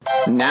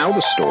Now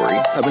the story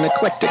of an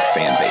eclectic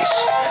fan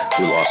base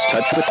who lost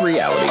touch with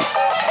reality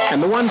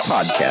and the one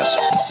podcast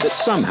that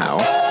somehow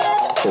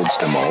holds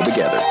them all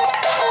together.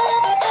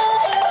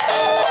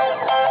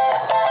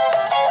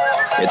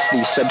 It's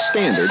the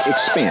Substandard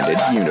Expanded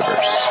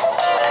Universe.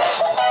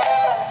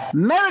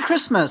 Merry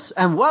Christmas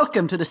and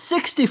welcome to the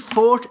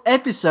 64th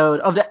episode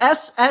of the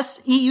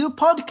SSEU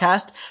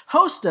podcast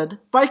hosted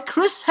by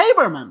Chris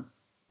Haberman.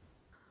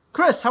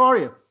 Chris, how are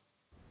you?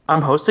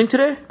 I'm hosting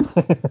today?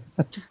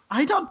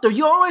 I don't know.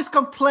 You always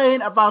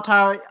complain about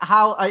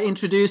how I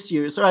introduce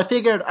you, so I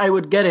figured I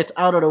would get it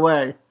out of the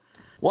way.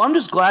 Well, I'm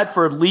just glad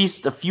for at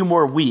least a few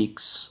more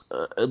weeks,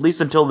 at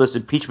least until this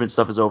impeachment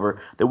stuff is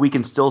over, that we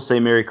can still say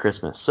Merry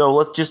Christmas. So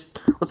let's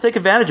take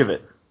advantage of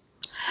it.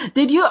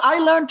 I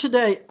learned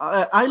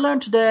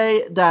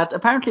today that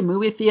apparently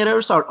movie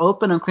theaters are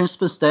open on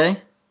Christmas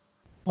Day.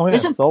 Oh yeah,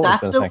 Isn't it's always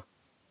that been a thing.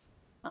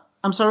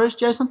 I'm sorry,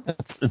 Jason?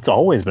 It's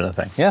always been a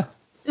thing, yeah.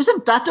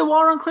 Isn't that the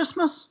war on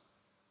Christmas?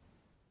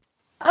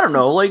 I don't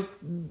know, like,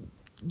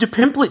 do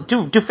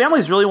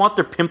families really want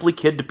their pimply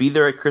kid to be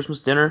there at Christmas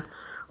dinner?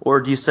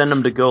 Or do you send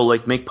them to go,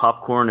 like, make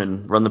popcorn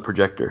and run the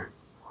projector?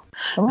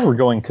 I remember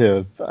going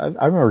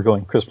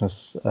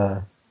Christmas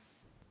to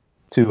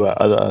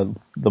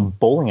the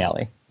bowling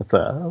alley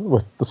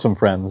with some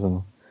friends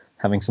and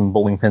having some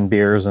bowling pin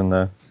beers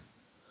on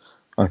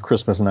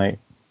Christmas night.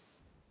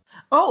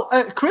 Oh,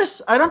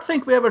 Chris, I don't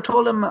think we ever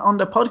told him on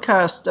the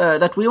podcast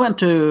that we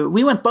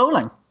went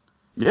bowling.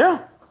 Yeah.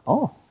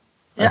 Oh.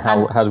 Yeah,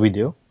 how did we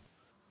do?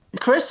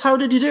 Chris, how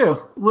did you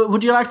do?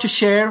 Would you like to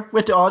share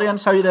with the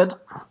audience how you did?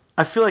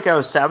 I feel like I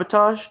was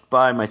sabotaged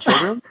by my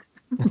children.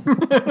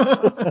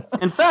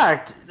 In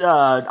fact,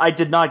 I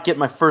did not get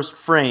my first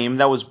frame.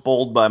 That was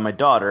bowled by my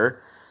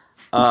daughter.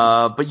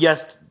 But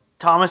yes,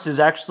 Thomas is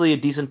actually a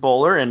decent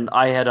bowler, and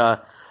I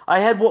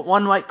had what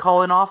one might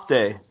call an off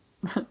day.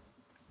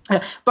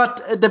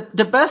 But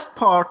the best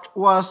part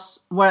was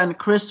when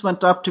Chris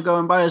went up to go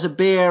and buy us a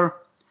beer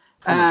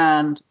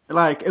and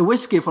like a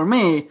whiskey for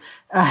me,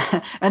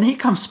 and he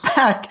comes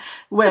back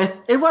with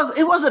it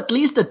was at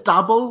least a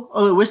double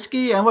of a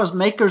whiskey, and it was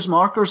Maker's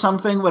Mark or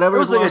something, whatever it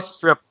was. Like a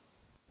strip.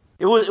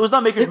 It was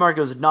not Maker's Mark.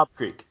 It was a Knob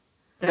Creek.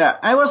 Yeah,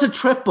 it was a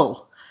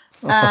triple.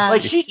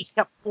 Like she just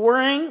kept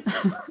pouring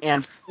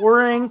and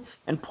pouring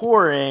and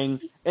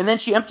pouring, and then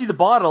she emptied the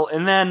bottle,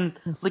 and then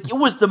like it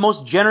was the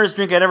most generous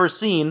drink I'd ever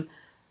seen.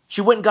 She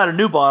went and got a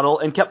new bottle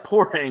and kept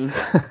pouring,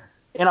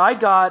 and I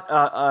got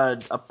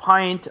a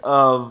pint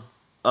of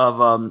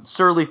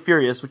Surly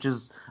Furious, which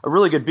is a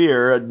really good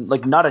beer,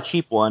 like not a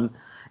cheap one.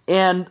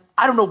 And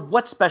I don't know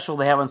what special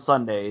they have on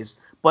Sundays,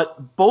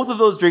 but both of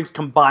those drinks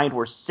combined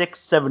were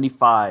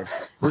 $6.75. It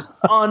was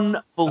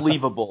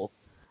unbelievable.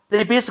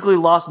 They basically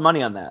lost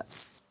money on that.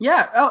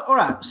 Yeah, all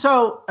right.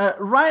 So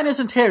Ryan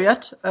isn't here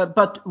yet,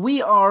 but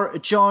we are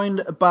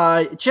joined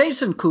by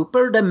Jason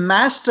Cooper, the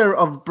master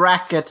of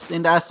brackets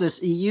in the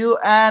SSEU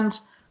and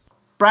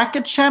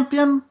bracket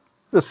champion.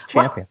 This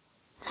champion.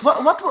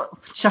 What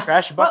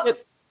Crash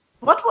bucket.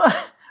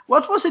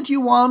 What was it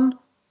you won?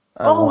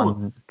 I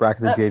won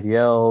bracket of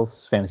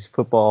JVLs, fantasy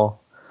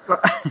football.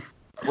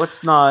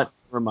 Let's not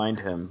remind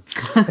him.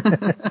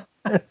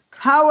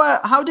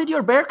 How did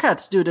your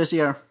Bearcats do this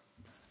year?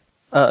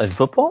 In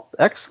football,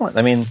 excellent.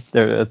 I mean,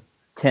 they're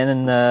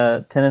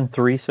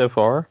 10-3 so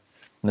far.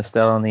 Missed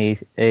out on the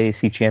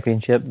AAC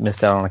championship.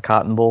 Missed out on a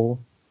Cotton Bowl,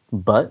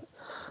 but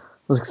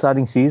it was an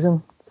exciting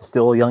season.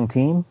 Still a young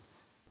team.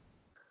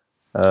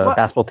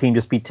 Basketball team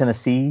just beat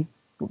Tennessee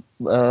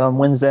on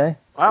Wednesday.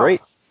 It's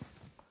great.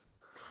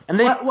 And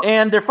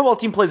and their football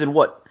team plays in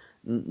what?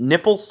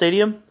 Nipple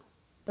Stadium?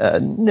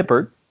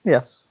 Nippert,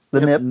 yes.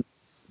 The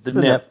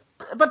Nip.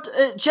 But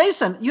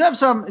Jason, you have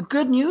some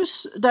good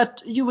news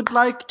that you would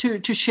like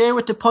to share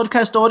with the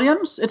podcast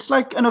audience. It's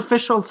like an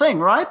official thing,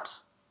 right?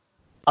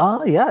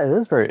 Yeah, it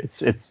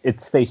is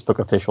it's Facebook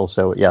official,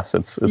 so yes,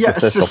 it's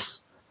official.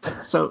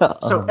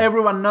 So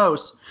everyone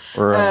knows.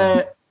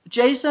 Right.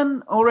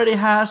 Jason already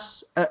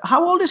has.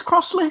 How old is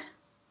Crossley?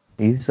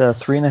 He's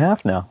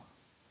 3.5 now,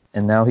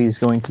 and now he's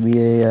going to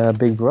be a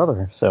big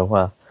brother.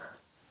 So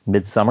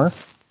midsummer.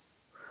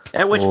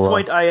 At which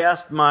point I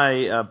asked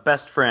my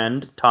best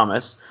friend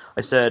Thomas.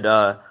 I said,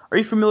 "Are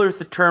you familiar with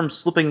the term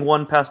slipping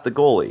one past the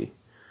goalie?"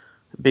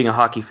 Being a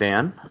hockey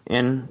fan,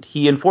 and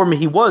he informed me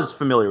he was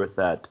familiar with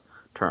that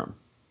term.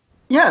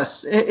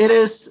 Yes, it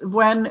is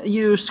when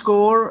you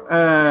score.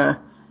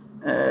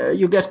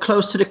 You get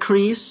close to the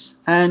crease,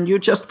 and you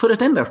just put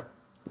it in there.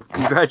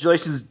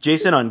 Congratulations,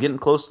 Jason, on getting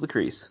close to the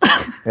crease.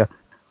 Yeah.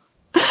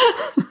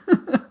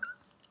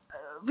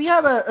 We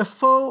have a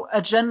full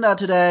agenda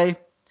today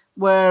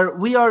where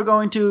we are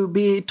going to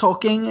be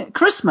talking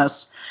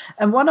Christmas.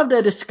 And one of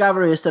the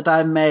discoveries that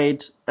I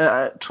made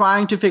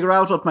trying to figure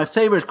out what my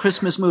favorite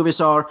Christmas movies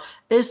are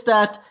is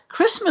that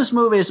Christmas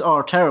movies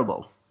are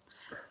terrible.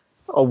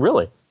 Oh,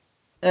 really?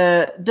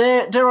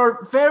 There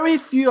are very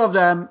few of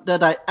them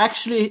that I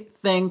actually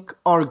think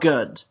are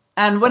good.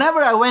 And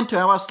whenever I went to,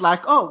 I was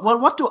like, oh, well,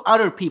 what do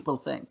other people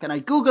think? And I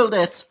Googled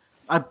it,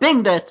 I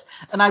binged it,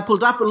 and I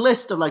pulled up a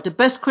list of like the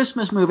best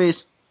Christmas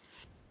movies.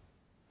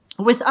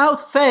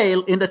 without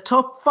fail, in the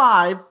top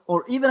 5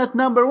 or even at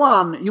number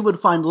 1, you would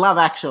find Love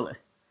Actually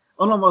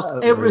on almost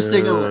every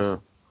single list.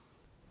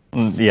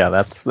 Yeah,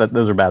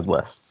 those are bad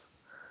lists.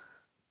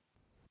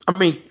 I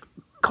mean,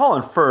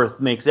 Colin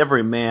Firth makes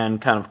every man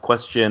kind of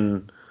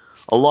question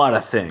a lot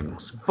of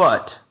things,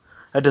 but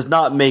that does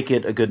not make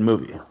it a good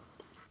movie.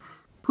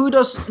 Who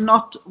does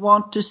not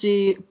want to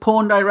see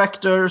porn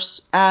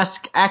directors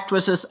ask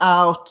actresses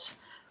out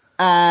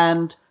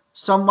and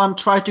someone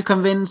try to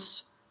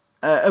convince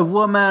a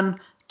woman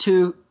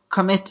to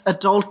commit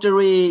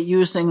adultery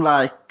using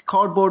like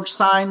cardboard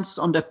signs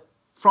on the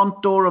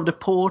front door of the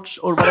porch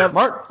or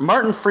whatever?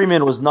 Martin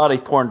Freeman was not a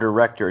porn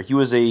director. He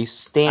was a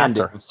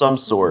stand-in of some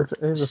sort.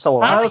 He was a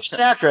fellow I don't actor. think he was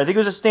an actor. I think he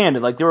was a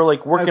stand-in. Like they were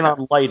like working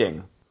on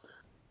lighting,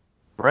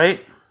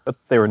 right? But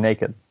they were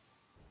naked.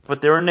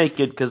 But they were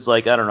naked because,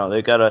 like, I don't know,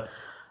 they got a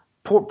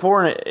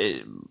porn.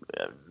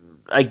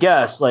 I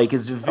guess, like,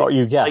 is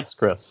you guess, like,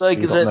 Chris.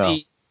 Like you don't know.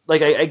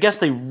 I guess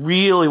they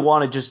really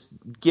want to just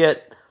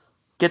get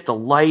the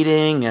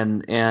lighting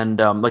and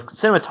like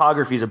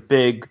cinematography is a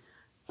big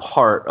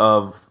part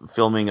of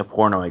filming a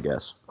porno, I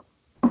guess.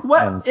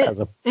 Well,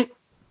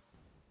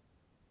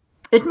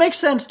 it makes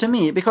sense to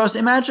me, because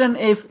imagine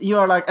if you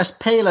are like as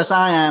pale as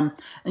I am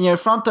and you're in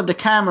front of the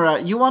camera,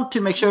 you want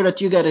to make sure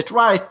that you get it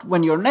right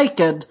when you're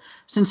naked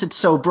since it's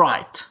so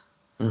bright.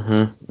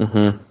 Yeah.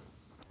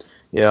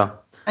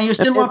 And you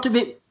still want to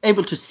be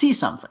able to see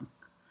something.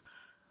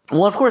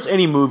 Well, of course,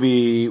 any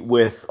movie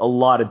with a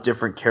lot of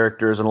different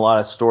characters and a lot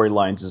of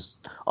storylines is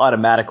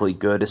automatically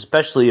good,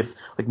 especially if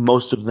like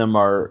most of them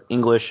are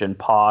English and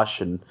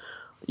posh and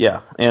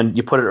and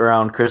you put it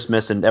around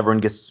Christmas and everyone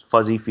gets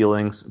fuzzy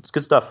feelings. It's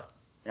good stuff.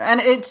 And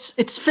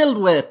it's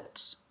filled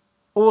with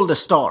all the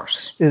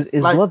stars. Is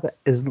Love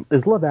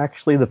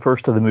Actually the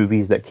first of the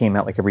movies that came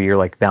out like every year,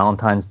 like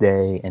Valentine's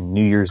Day and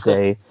New Year's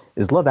Day?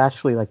 Is Love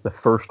Actually like the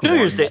first New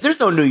Year's Day? There's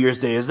no New Year's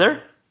Day, is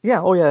there?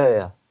 Yeah. Oh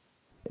yeah.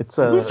 It's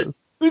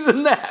Who's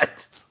in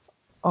that?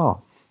 Oh,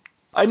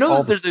 I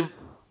know that there's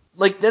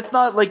that's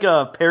not like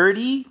a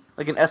parody,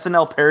 like an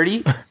SNL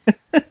parody.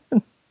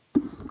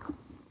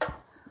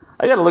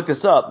 I gotta look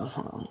this up.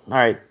 All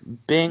right,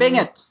 Bing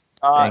it.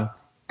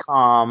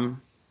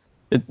 .com.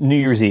 New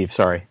Year's Eve.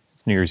 Sorry,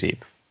 it's New Year's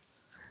Eve.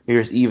 New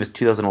Year's Eve is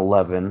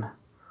 2011.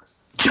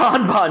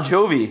 John Bon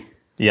Jovi.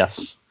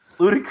 Yes.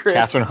 Ludacris.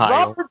 Catherine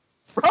Heigl.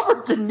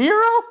 Robert De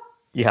Niro.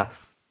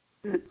 Yes.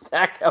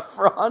 Zac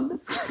Efron.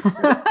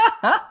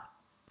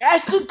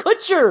 Ashton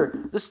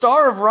Kutcher, the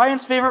star of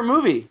Ryan's favorite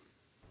movie.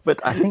 But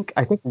I think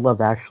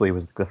Love Actually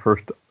was the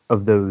first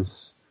of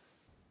those.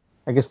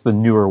 I guess the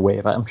newer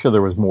wave. I'm sure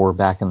there was more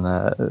back in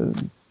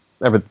the.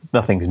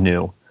 Nothing's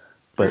new,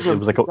 but it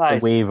was like a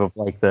wave of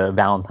like the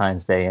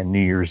Valentine's Day and New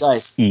Year's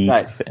Eve.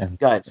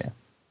 Guys.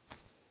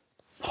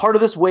 Part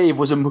of this wave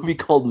was a movie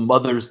called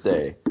Mother's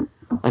Day.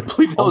 I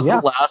believe that was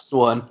the last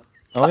one.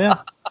 Oh yeah.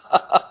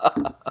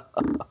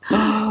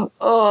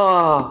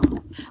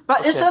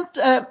 But okay.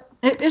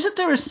 Isn't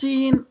there a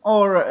scene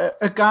or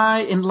a guy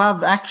in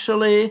Love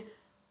Actually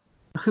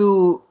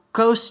who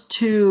goes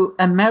to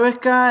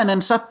America and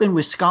ends up in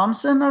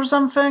Wisconsin or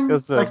something?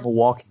 Goes to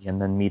Milwaukee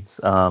and then meets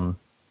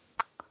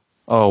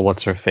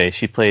what's her face?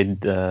 She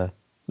played the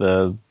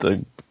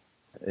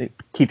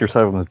Keith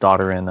Sutherland's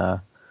daughter in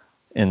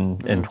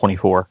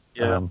 24.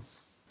 Yeah.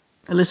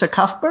 Alicia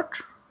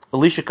Cuthbert.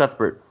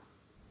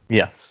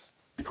 Yes.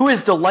 Who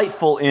is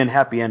delightful in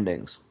Happy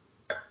Endings.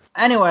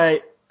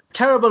 Anyway,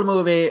 terrible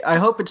movie. I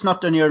hope it's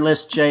not on your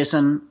list,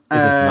 Jason. It is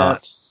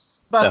not.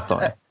 But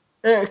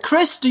definitely.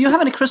 Chris, do you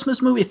have any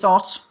Christmas movie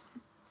thoughts?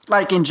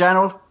 Like in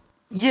general?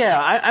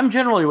 Yeah, I'm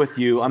generally with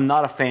you. I'm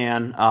not a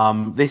fan.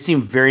 They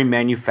seem very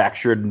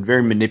manufactured and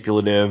very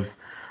manipulative.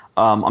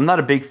 I'm not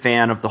a big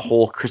fan of the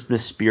whole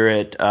Christmas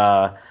spirit.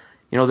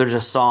 There's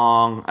a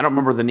song, I don't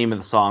remember the name of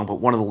the song, but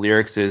one of the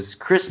lyrics is,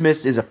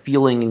 Christmas is a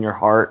feeling in your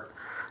heart.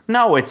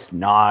 No, it's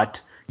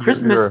not.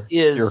 Christmas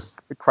is... You're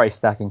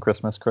Christ back in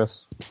Christmas,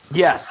 Chris.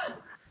 Yes.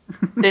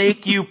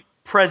 Thank you,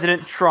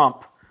 President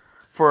Trump,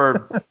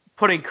 for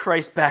putting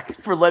Christ back,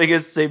 for letting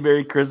us say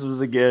Merry Christmas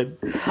again.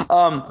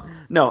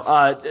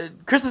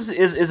 Christmas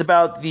is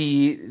about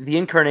the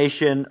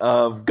incarnation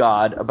of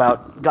God,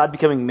 about God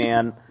becoming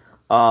man.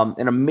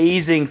 An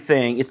amazing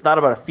thing. It's not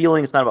about a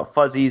feeling. It's not about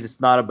fuzzies. It's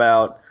not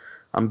about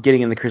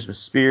getting in the Christmas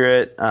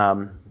spirit.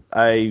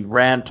 I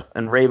rant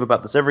and rave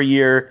about this every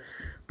year,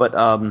 but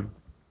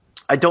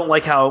I don't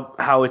like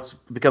how it's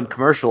become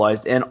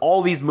commercialized. And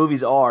all these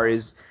movies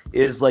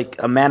is like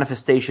a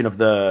manifestation of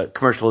the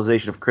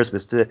commercialization of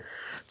Christmas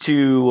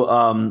to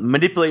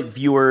manipulate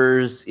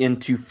viewers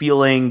into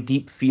feeling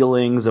deep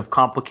feelings of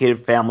complicated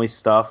family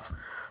stuff.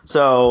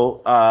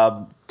 So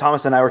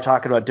Thomas and I were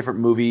talking about different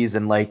movies,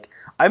 and like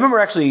I remember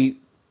actually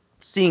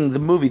seeing the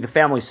movie The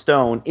Family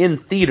Stone in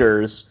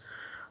theaters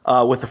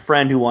with a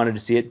friend who wanted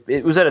to see it.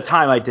 It was at a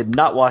time I did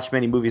not watch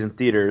many movies in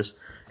theaters.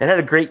 It had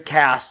a great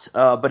cast,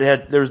 but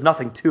there was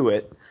nothing to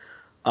it.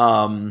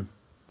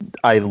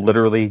 I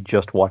literally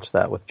just watched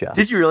that with Jeff.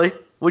 Did you really?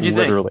 What'd you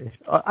think? Literally.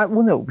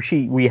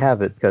 We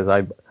have it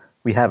because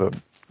we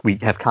have we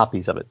have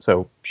copies of it.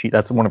 So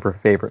that's one of her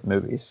favorite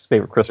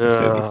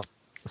Christmas movies,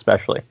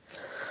 especially.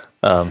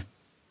 I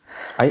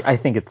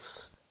think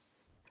it's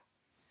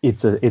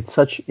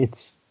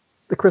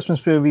the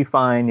Christmas movie,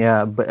 fine,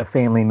 yeah, but a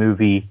family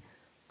movie.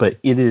 But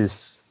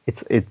it's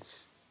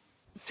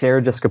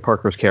Sarah Jessica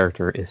Parker's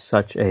character is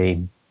such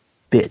a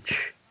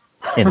bitch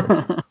in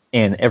it,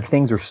 and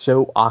things are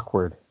so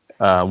awkward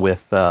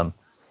with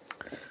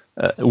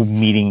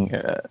meeting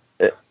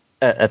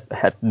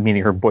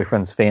meeting her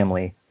boyfriend's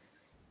family.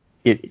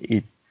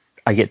 I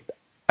get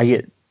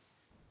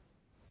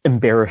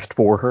embarrassed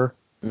for her.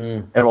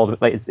 At all,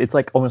 it's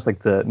like almost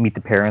like the Meet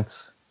the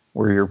Parents,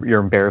 where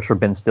you're embarrassed for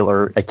Ben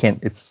Stiller.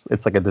 It's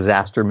like a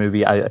disaster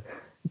movie.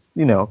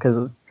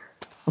 Because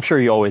I'm sure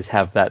you always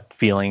have that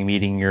feeling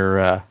meeting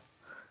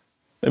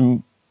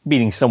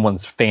meeting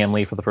someone's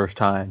family for the first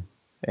time,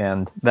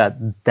 and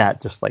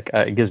that just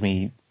it gives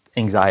me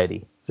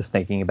anxiety just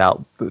thinking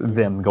about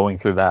them going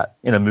through that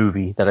in a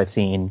movie that I've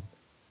seen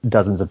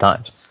dozens of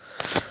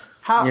times.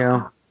 How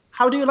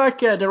do you like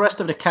the rest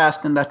of the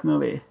cast in that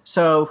movie?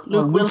 So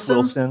Luke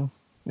Wilson.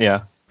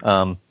 Yeah.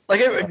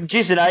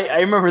 Jason, I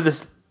remember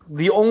this.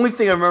 The only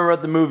thing I remember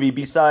about the movie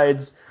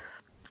besides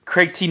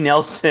Craig T.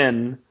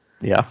 Nelson,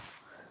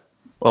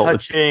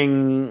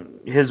 touching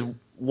his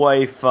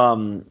wife,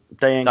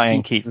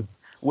 Diane Keaton,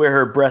 where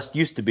her breast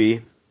used to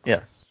be.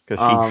 Yes,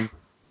 because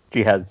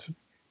she had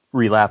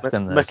relapsed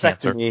in the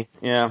mastectomy.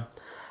 Cancer. Yeah.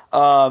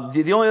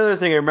 The only other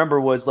thing I remember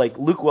was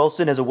Luke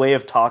Wilson has a way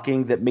of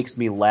talking that makes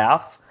me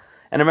laugh,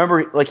 and I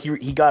remember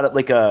he got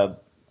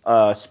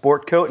a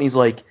sport coat, and he's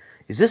like,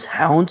 "Is this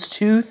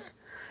houndstooth?"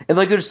 And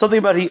there's something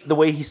about the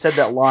way he said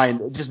that line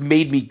that just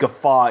made me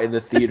guffaw in the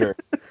theater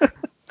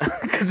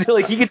because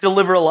he could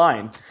deliver a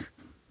line.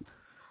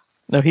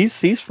 No,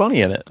 he's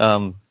funny in it.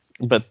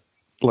 But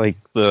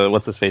the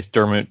what's his face,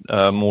 Dermot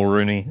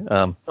Mulroney.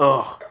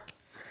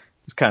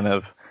 He's kind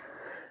of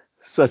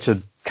such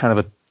a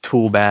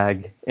tool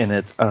bag in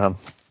it, and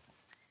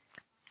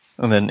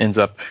then ends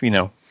up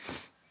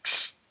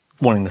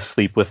wanting to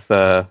sleep with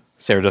Sarah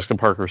Jessica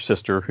Parker's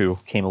sister, who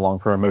came along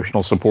for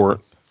emotional support.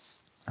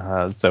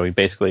 So he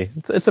basically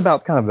it's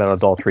about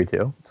adultery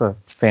too. It's a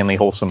family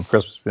wholesome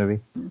Christmas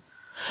movie.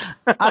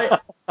 I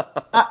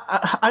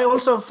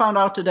also found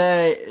out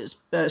today,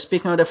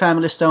 speaking of the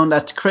Family Stone,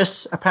 that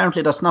Chris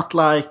apparently does not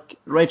like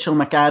Rachel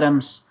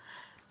McAdams,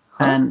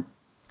 and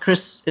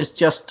Chris is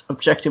just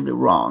objectively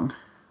wrong.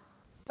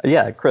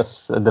 Yeah,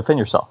 Chris, defend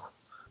yourself.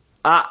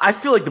 I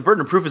feel like the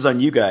burden of proof is on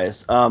you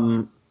guys.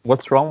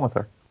 What's wrong with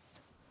her?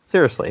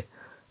 Seriously,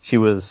 she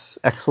was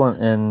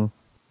excellent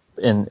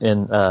in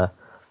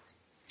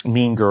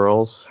Mean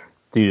Girls.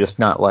 Do you just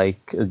not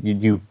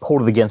you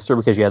hold it against her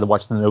because you had to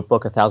watch The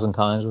Notebook 1,000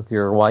 times with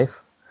your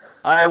wife?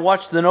 I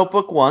watched The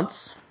Notebook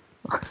once,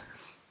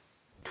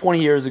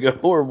 20 years ago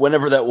or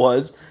whenever that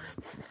was,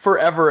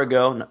 forever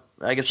ago. No,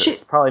 I guess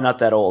it's probably not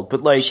that old,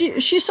 but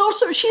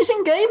she's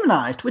in Game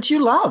Night, which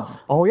you love.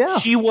 Oh yeah,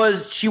 she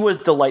was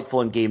delightful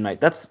in Game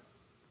Night.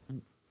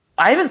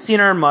 I haven't seen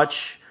her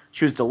much.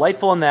 She was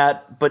delightful in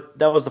that, but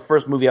that was the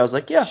first movie I was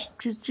like, yeah,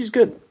 she's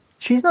good.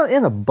 She's not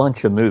in a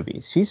bunch of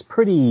movies. She's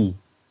pretty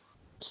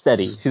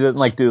steady. She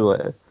doesn't do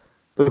it.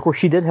 But of course,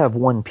 she did have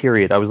one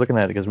period. I was looking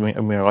at it because my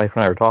wife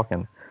and I were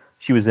talking.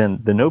 She was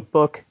in The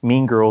Notebook,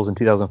 Mean Girls in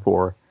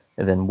 2004,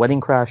 and then Wedding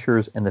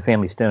Crashers and The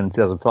Family Stone in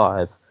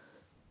 2005.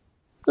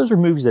 Those are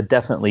movies that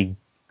definitely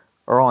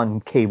are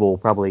on cable.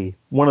 Probably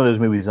one of those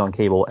movies is on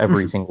cable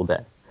every single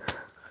day.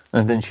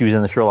 And then she was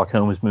in the Sherlock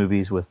Holmes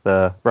movies with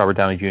Robert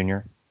Downey Jr.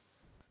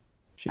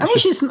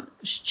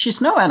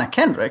 She's no Anna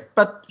Kendrick,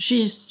 but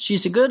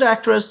she's a good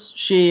actress.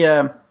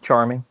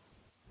 Charming.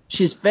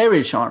 She's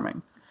very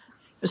charming.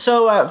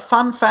 So,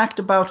 fun fact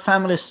about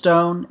Family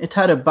Stone: it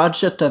had a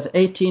budget of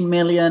 $18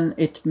 million.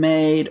 It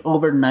made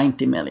over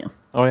 $90 million.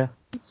 Oh yeah.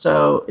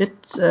 So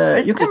it's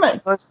you can make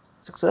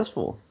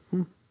successful.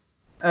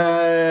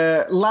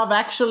 Love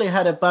Actually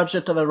had a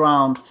budget of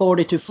around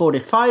 $40 to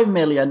 $45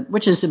 million,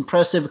 which is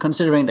impressive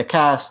considering the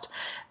cast.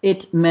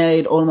 It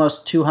made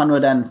almost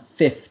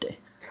 $250.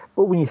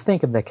 But when you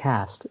think of the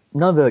cast,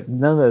 none of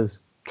those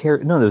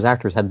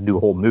actors had to do a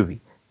whole movie.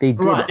 They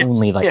did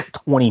only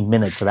 20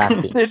 minutes of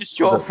acting. They just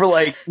show up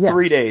for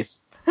 3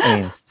 days.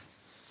 I mean,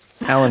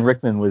 Alan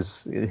Rickman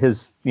was he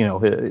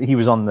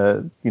was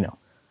on he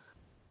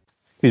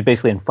was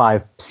basically in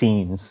 5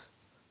 scenes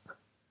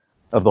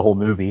of the whole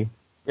movie.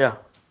 Yeah.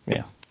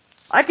 Yeah.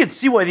 I could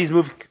see why these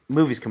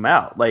movies come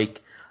out.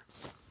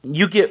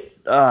 You get,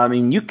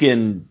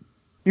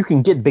 you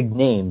can get big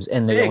names,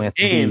 and they only have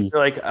names.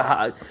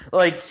 to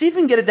be... see if you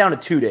can get it down to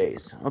 2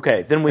 days.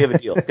 Okay, then we have a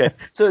deal. Okay,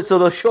 so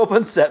they'll show up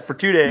on set for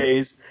 2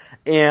 days,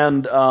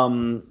 and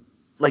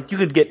you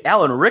could get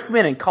Alan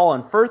Rickman and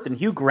Colin Firth and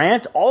Hugh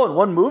Grant all in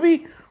one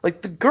movie. The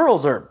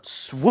girls are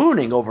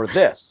swooning over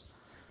this.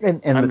 And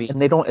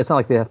they don't. It's not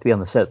like they have to be on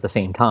the set at the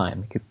same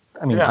time.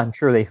 I'm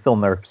sure they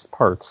film their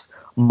parts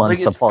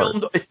months apart.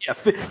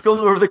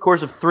 Filmed over the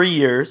course of 3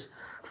 years.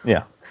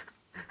 Yeah.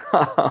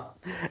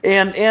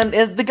 and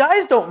the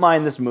guys don't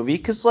mind this movie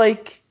because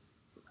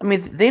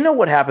they know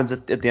what happens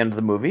at the end of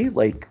the movie.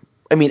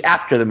 I mean,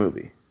 after the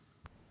movie.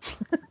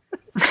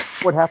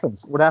 What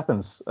happens? What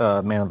happens,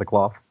 man of the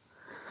cloth?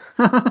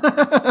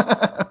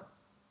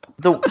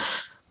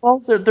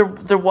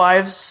 Their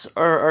wives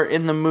are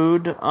in the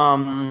mood.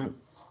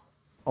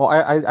 Well,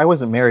 I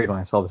wasn't married when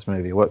I saw this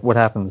movie. What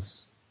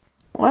happens?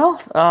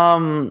 Well,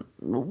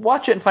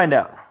 watch it and find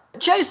out.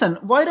 Jason,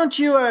 why don't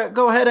you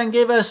go ahead and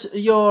give us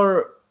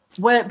your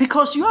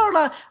because you are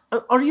like,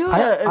 are you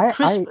a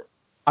Christmas?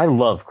 I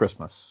love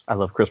Christmas. I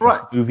love Christmas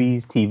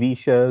movies, TV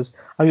shows.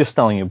 I was just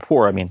telling you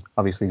before. I mean,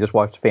 obviously, just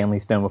watched Family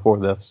Stone before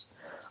this.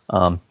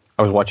 I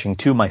was watching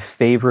two of my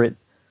favorite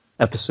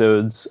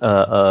episodes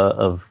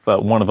of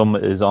one of them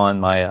is on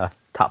my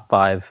top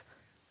 5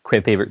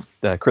 favorite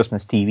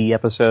Christmas TV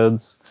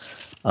episodes.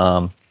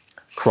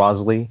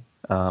 Crosley.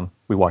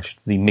 We watched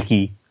the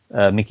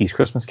Mickey's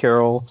Christmas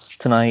Carol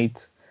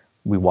tonight.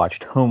 We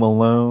watched Home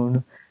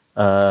Alone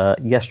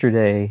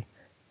yesterday.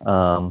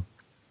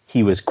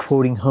 He was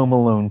quoting the Home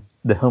Alone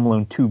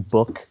 2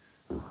 book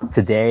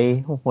today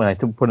when I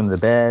put him to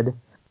bed.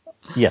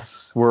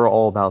 Yes, we're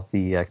all about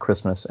the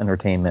Christmas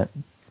entertainment.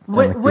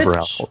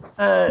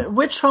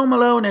 Which Home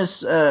Alone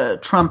is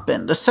Trump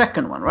in? The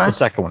second one, right? The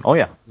second one. Oh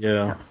yeah,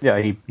 yeah.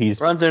 He's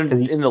runs in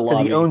the lobby.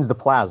 Because he owns the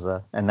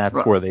plaza, and that's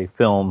where they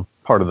film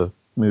part of the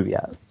movie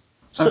at.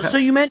 So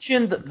you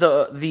mentioned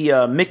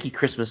the Mickey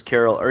Christmas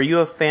Carol. Are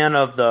you a fan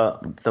of the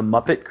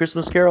Muppet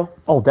Christmas Carol?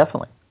 Oh,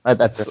 definitely.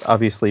 That's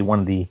obviously one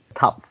of the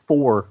top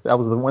 4. That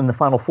was the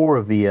final 4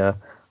 of the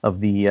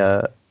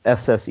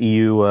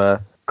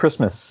SSEU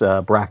Christmas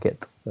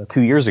bracket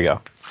 2 years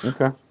ago.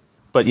 Okay.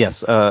 But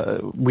yes,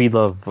 we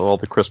love all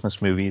the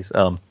Christmas movies.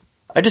 I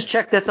just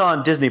checked. That's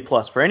on Disney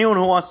Plus. For anyone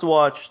who wants to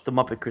watch the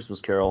Muppet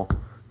Christmas Carol,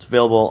 it's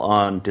available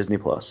on Disney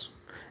Plus.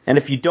 And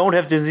if you don't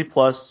have Disney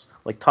Plus,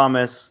 like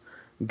Thomas,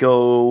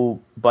 go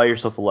buy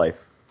yourself a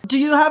life. Do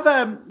you have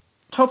a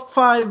top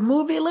 5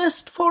 movie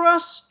list for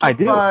us? I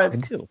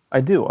do.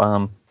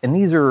 And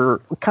these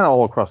are kind of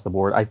all across the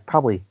board.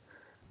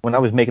 When I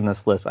was making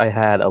this list, I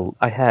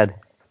had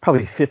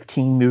probably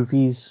 15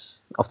 movies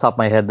off the top of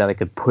my head that I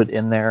could put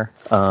in there.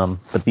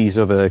 But these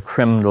are the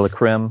creme de la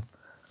creme.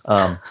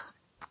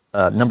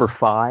 Number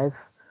 5,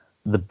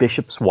 The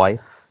Bishop's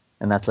Wife,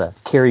 and that's a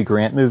Cary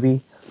Grant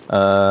movie,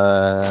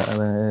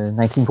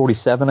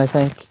 1947, I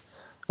think.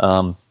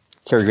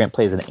 Cary Grant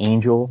plays an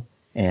angel,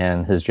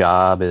 and his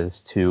job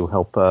is to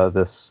help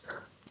this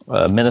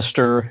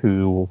minister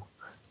who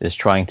is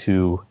trying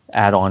to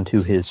add on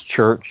to his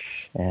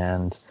church,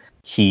 and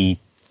he's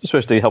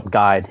supposed to help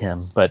guide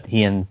him, but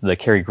he and the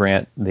Cary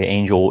Grant, the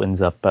angel,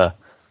 ends up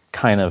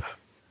kind of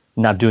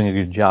not doing a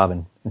good job,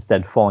 and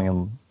instead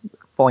falling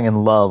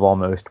in love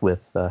almost with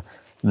the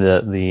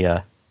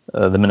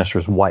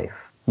minister's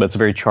wife. But it's a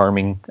very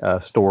charming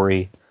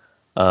story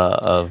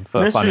of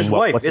minister's finding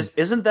wife.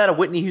 Isn't that a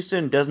Whitney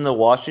Houston, Denzel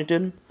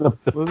Washington? The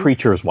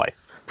preacher's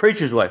wife.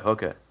 Preacher's wife.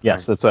 Okay.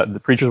 Yes, it's the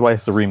preacher's wife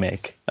is the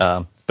remake.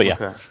 But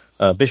yeah,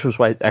 Bishop's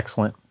Wife,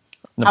 excellent.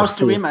 How's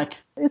the remake?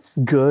 It's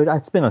good.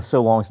 It's been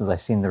so long since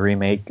I've seen the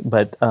remake,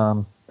 but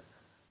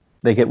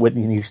they get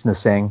Whitney Houston to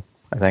sing.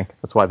 I think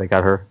that's why they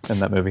got her in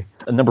that movie.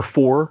 Number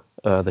 4,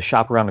 The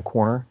Shop Around the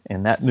Corner,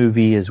 and that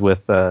movie is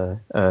with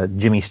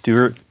Jimmy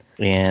Stewart,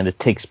 and it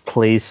takes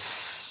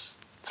place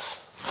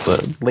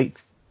the late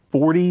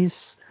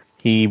 40s.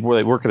 They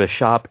work at a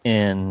shop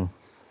in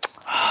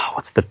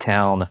what's the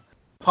town?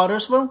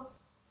 Pottersville?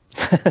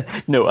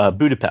 No,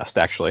 Budapest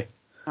actually.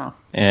 Oh.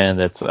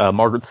 And it's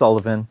Margaret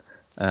Sullivan,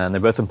 and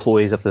they're both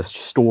employees at this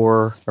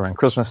store around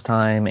Christmas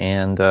time,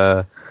 and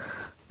that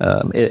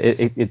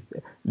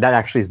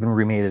actually has been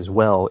remade as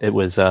well. It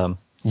was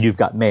You've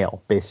Got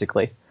Mail,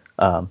 basically,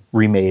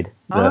 remade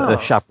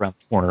the Shop Around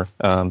the Corner.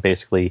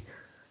 Basically,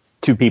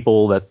 two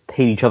people that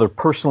hate each other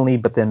personally,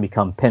 but then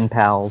become pen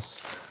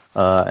pals,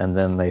 and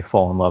then they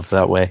fall in love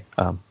that way.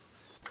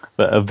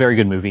 But a very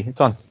good movie.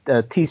 It's on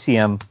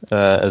TCM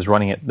is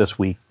running it this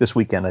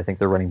weekend. I think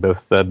they're running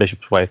both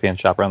Bishop's Wife and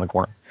Shop Around the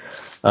Corner.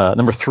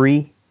 Number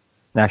 3,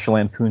 National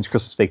Lampoon's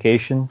Christmas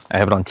Vacation. I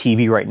have it on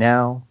TV right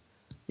now.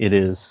 It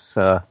is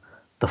the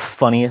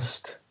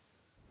funniest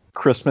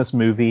Christmas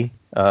movie,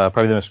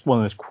 probably one of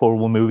the most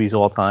quotable movies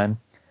of all time.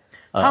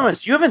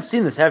 Thomas, you haven't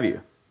seen this, have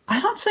you? I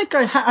don't think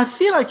I have. I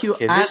feel like you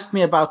asked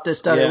me about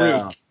this the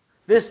other week.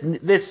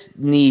 This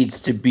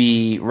needs to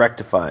be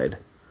rectified.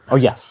 Oh,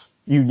 yes.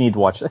 You need to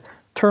watch it.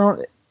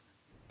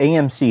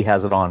 AMC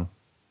has it on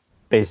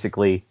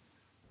basically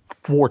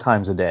 4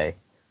 times a day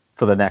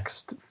for the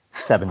next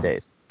 7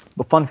 days.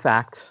 But fun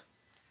fact,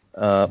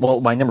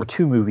 my number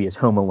 2 movie is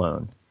Home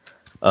Alone,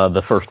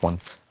 the first one.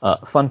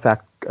 Fun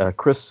fact,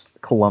 Chris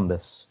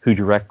Columbus, who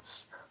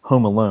directs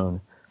Home Alone,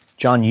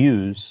 John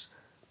Hughes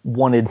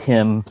wanted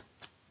him,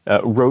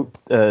 wrote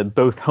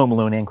both Home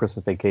Alone and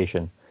Christmas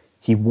Vacation.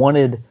 He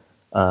wanted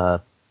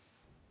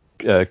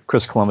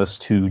Chris Columbus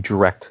to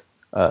direct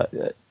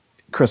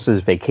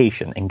Christmas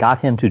Vacation and got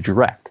him to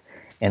direct.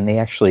 And they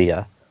actually,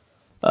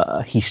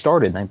 he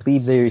started, and I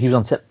believe he was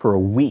on set for a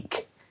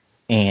week.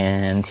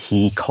 And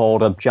he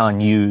called up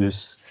John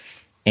Hughes,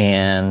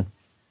 and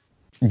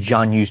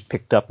John Hughes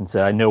picked up and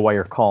said, "I know why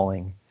you're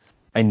calling.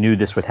 I knew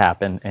this would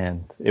happen,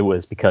 and it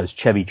was because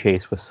Chevy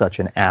Chase was such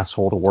an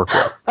asshole to work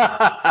with.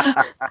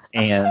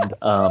 And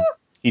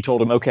he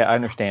told him, "Okay, I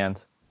understand."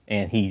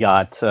 And he's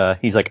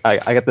like,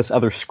 I got this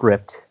other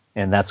script,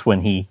 and that's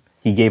when he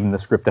gave him the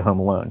script to Home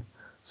Alone.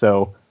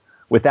 So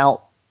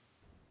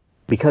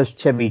because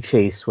Chevy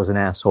Chase was an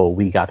asshole,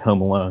 we got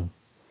Home Alone,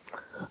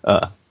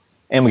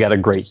 and we got a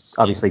great,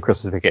 obviously,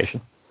 Christmas Vacation.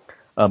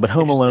 But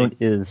Home Alone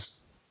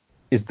is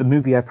the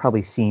movie I've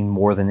probably seen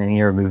more than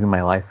any other movie in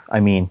my life. I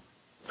mean,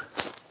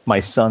 my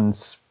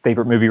son's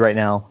favorite movie right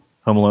now,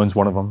 Home Alone's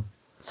one of them.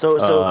 So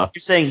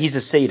you're saying he's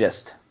a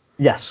sadist?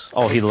 Yes.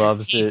 Oh, he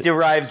loves he it.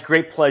 Derives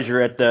great pleasure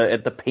at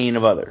the pain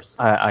of others.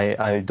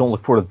 I don't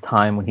look forward to the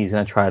time when he's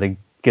going to try to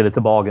get a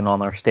toboggan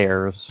on our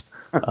stairs.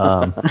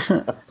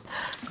 But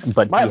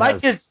my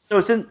kids.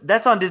 So since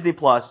that's on Disney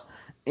Plus,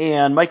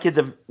 and my kids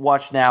have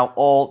watched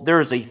now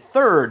there is a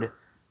third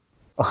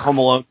Home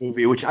Alone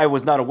movie, which I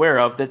was not aware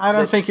of. I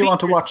don't think you want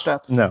to watch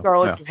that. No.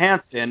 Scarlett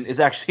Johansson is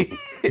actually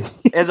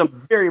has a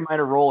very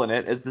minor role in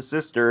it as the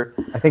sister.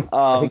 I think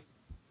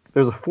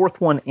there's a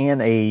fourth one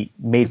and a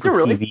made-for-TV.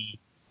 Really?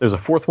 There's a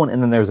fourth one,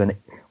 and then there's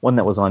one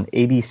that was on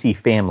ABC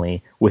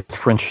Family with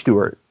French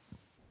Stewart.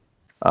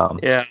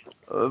 Yeah,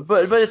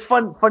 but it's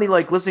funny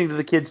like listening to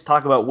the kids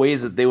talk about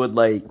ways that they would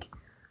like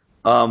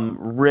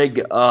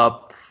rig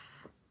up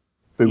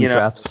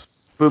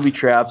booby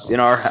traps in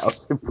our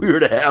house if we were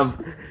to have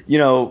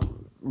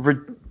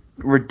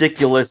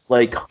ridiculous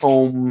like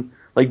home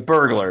like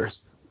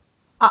burglars.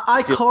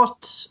 I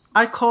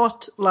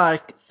caught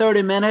like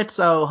 30 minutes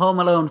of Home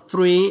Alone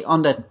 3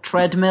 on the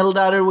treadmill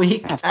the other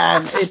week,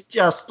 and it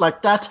just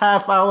like that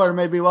half hour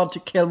made me want to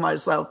kill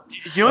myself.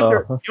 Do you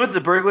know what the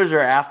burglars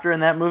are after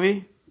in that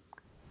movie?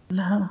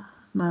 No.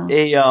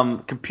 A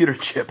computer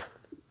chip.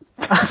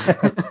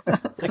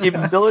 Like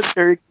a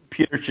military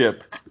computer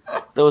chip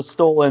that was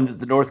stolen that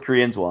the North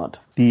Koreans want.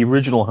 The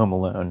original Home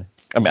Alone.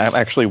 I mean, I'm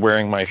actually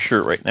wearing my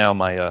shirt right now,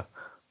 my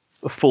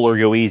Fuller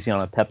Go Easy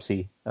on a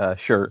Pepsi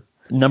shirt.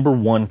 Number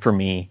one for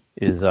me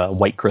is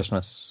White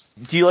Christmas.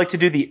 Do you like to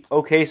do the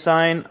OK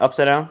sign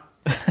upside down?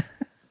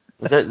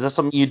 Is that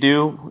something you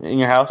do in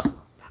your house?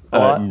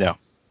 No.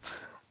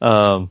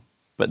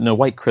 But no,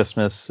 White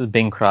Christmas,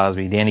 Bing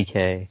Crosby, Danny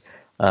Kaye,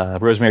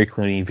 Rosemary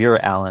Clooney, Vera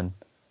Allen.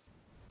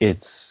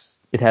 It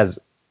has,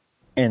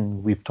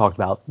 and we've talked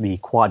about the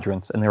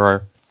quadrants, and there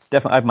are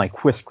definitely, I have my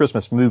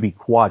Christmas movie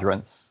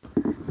quadrants,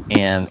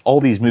 and all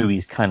these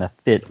movies kind of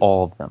fit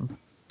all of them.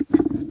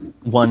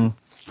 One,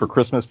 for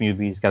Christmas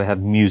movies, got to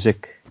have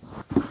music.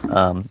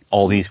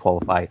 All these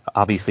qualify.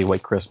 Obviously,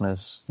 White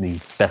Christmas, the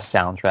best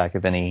soundtrack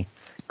of any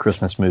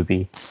Christmas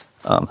movie.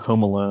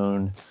 Home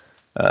Alone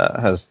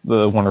has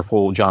the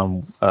wonderful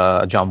John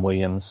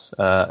Williams.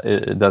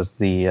 It does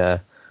the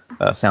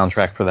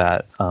soundtrack for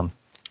that.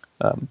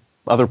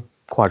 Other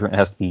quadrant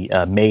has to be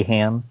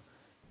Mayhem.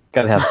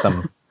 Got to have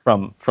some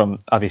from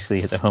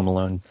obviously the Home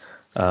Alone,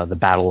 the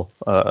battle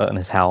in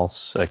his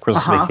house,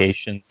 Christmas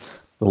Vacation,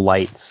 the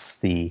lights,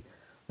 the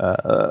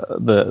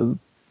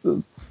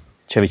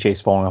Chevy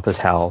Chase falling off his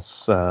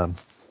house,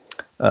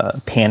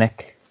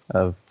 panic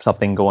of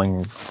something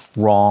going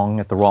wrong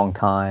at the wrong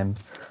time,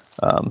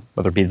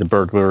 whether it be the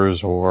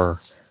burglars or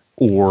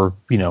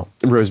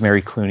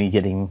Rosemary Clooney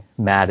getting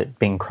mad at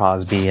Bing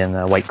Crosby and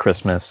White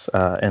Christmas,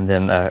 and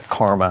then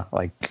karma,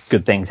 like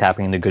good things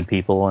happening to good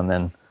people, and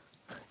then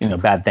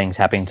bad things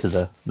happening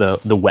to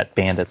the wet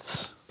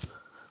bandits.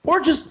 Or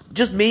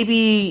just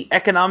maybe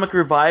economic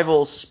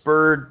revival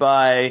spurred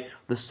by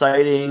the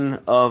sighting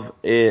of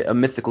a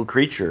mythical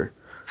creature.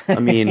 I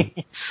mean,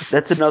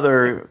 that's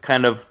another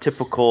kind of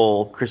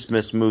typical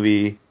Christmas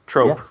movie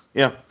trope.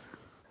 Yes.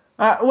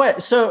 Yeah.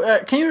 Wait,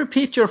 so can you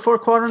repeat your 4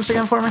 quadrants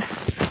again for me?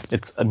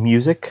 It's a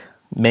music,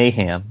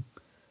 mayhem,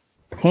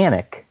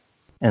 panic,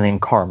 and then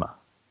karma.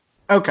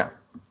 Okay.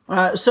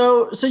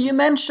 So you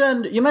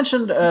mentioned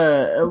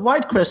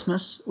White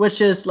Christmas, which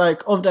is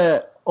like of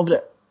the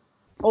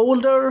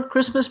older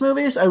Christmas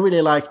movies. I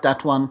really like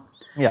that one.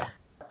 Yeah.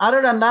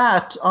 Other than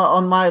that,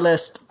 on my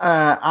list,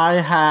 I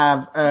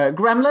have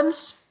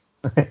Gremlins,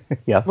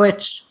 yeah,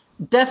 which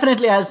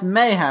definitely has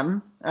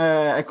mayhem,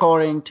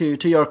 according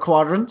to your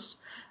quadrants,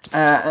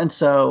 and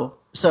so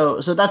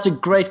that's a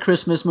great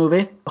Christmas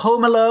movie.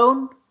 Home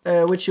Alone,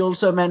 which you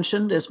also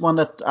mentioned, is one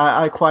that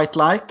I quite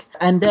like.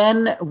 And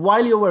then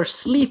While You Were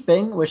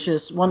Sleeping, which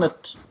is one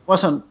that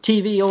was on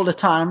TV all the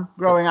time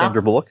growing up.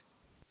 Sandra Bullock?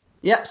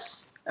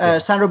 Yes.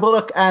 Sandra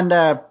Bullock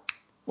and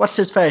what's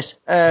his face?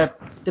 The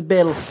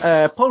Bill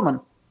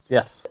Pullman.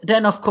 Yes.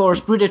 Then, of course,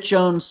 Bridget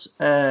Jones'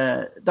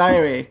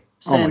 Diary.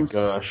 Since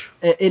oh my gosh.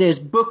 It is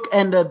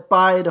bookended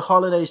by the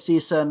holiday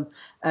season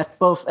at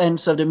both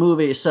ends of the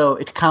movie, so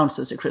it counts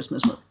as a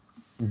Christmas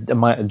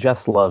movie.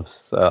 Jess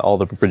loves all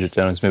the Bridget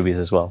Jones movies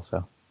as well.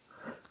 So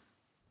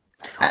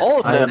all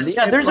of them.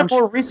 Yeah, there's a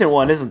more recent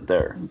one, isn't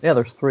there? Yeah,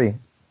 there's 3.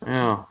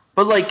 Yeah,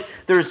 but like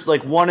there's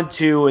like 1 and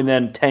 2, and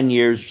then 10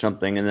 years or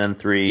something, and then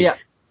 3. Yeah.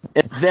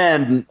 And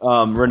then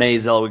Renee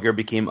Zellweger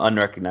became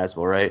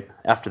unrecognizable, right?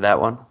 After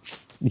that one.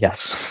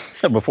 Yes,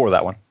 before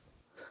that one.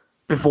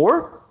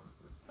 Before?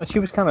 She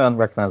was kind of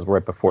unrecognizable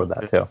right before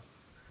that too.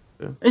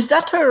 Is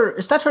that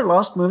her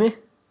last movie?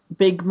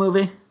 Big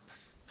movie?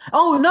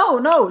 Oh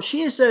no,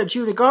 she is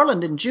Judy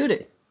Garland in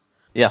Judy.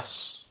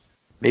 Yes.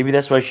 Maybe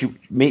that's why she.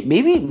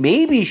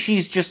 Maybe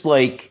she's just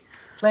like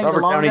Playing Robert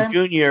the long Downey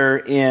game? Jr.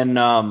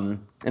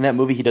 in that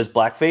movie. He does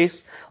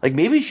blackface. Like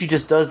maybe she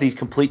just does these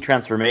complete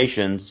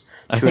transformations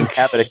to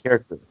inhabit a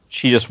character.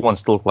 She just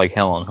wants to look like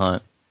Helen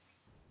Hunt.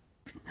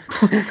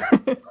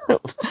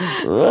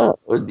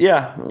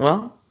 Yeah.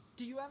 Well.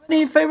 Do you have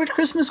any favorite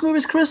Christmas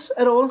movies, Chris,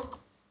 at all?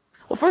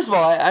 Well, first of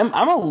all,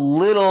 I'm a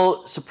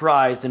little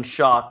surprised and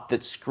shocked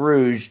that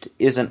Scrooged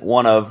isn't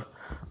one of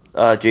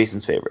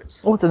Jason's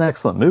favorites. Well, it's an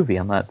excellent movie.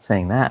 I'm not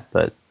saying that,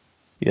 but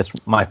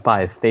just my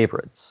 5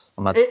 favorites.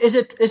 I'm not. Is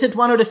it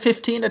one of the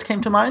 15 that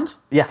came to mind?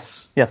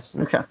 Yes.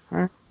 Okay.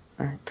 All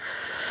right.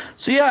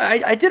 So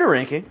yeah, I did a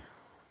ranking.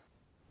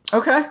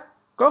 Okay,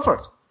 go for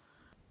it.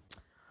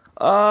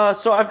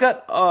 So I've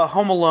got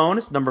Home Alone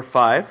is number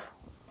 5.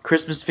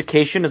 Christmas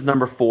Vacation is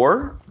number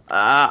 4.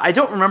 I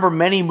don't remember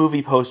many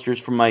movie posters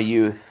from my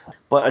youth,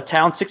 but A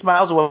Town 6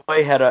 Miles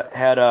Away had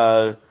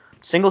a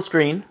single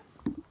screen,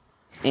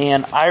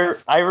 and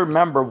I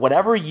remember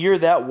whatever year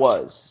that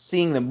was,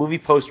 seeing the movie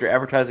poster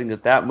advertising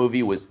that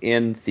movie was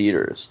in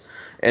theaters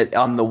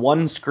on the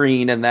one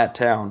screen in that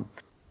town.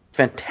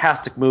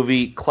 Fantastic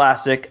movie,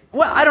 classic.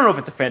 Well, I don't know if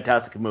it's a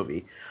fantastic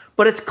movie,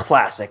 but it's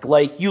classic.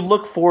 Like, you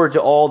look forward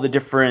to all the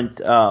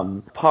different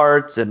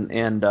parts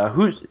and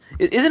who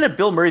isn't it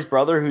Bill Murray's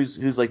brother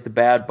who's like the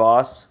bad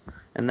boss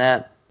and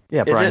that?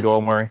 Yeah, Brian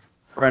Doyle Murray.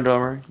 Brian Doyle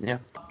Murray, yeah.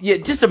 Yeah,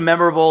 just a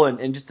memorable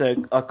and just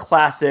a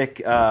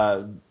classic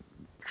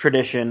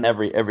tradition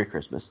every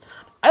Christmas.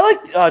 I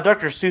like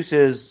Dr.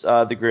 Seuss's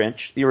The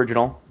Grinch, the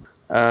original.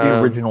 The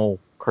original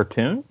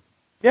cartoon?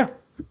 Yeah.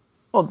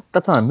 Well,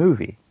 that's not a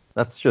movie.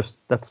 That's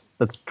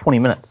 20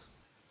 minutes.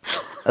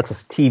 That's a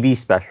TV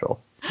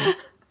special.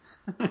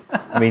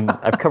 I mean,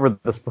 I've covered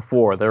this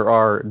before. There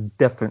are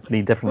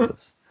definitely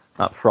differences.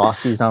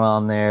 Frosty's not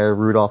on there.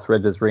 Rudolph the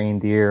Red-Nosed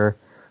Reindeer.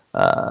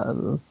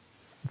 Town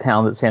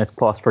that Santa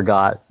Claus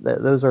Forgot.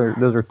 Those are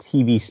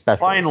TV specials.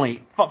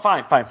 Finally,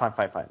 fine.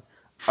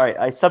 All right,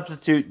 I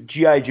substitute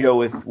G.I. Joe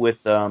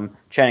with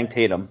Channing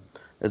Tatum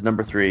as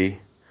number 3.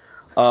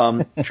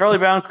 Charlie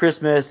Brown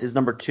Christmas is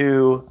number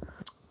 2.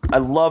 I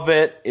love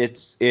it.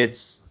 It's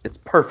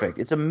perfect.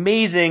 It's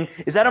amazing.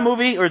 Is that a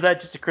movie or is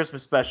that just a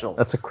Christmas special?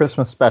 That's a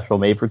Christmas special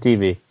made for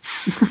TV.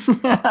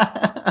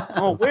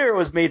 Oh, where it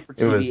was made for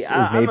TV. It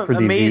was made for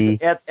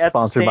TV. At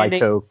sponsored by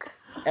Coke.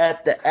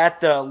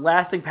 At the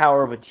lasting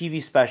power of a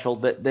TV special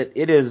that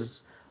it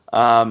is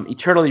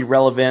eternally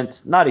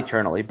relevant. Not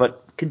eternally,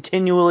 but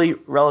continually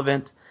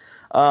relevant.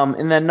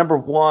 And then number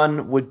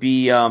 1 would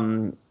be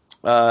the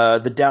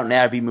Downton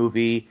Abbey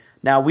movie.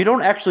 Now, we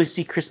don't actually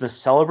see Christmas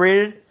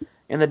celebrated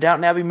in the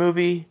Downton Abbey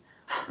movie,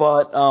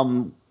 but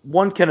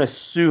one can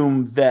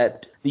assume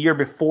that the year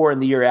before and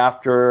the year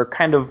after are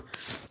kind of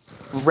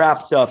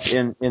wrapped up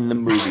in the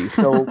movie.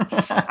 So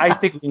I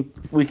think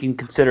we can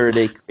consider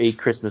it a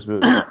Christmas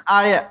movie.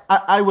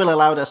 I will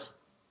allow this.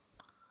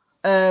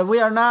 We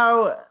are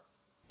now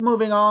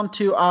moving on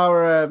to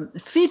our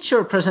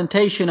feature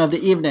presentation of the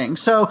evening.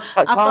 So,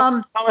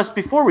 Thomas,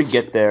 before we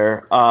get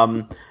there,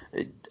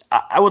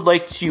 I would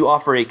like to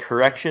offer a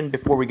correction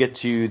before we get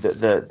to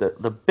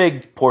the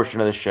big portion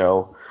of the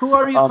show. Who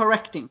are you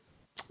correcting?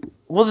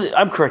 Well,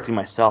 I'm correcting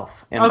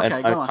myself.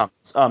 Okay, go on.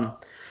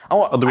 Comments.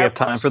 Do we have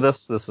time for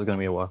this? This is going to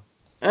be a while.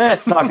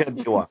 It's not going to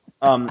be a while.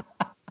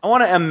 I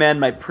want to amend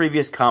my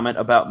previous comment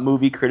about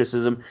movie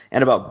criticism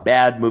and about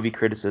bad movie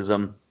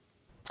criticism.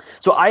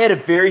 So I had a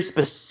very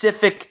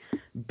specific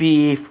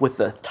beef with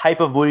the type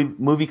of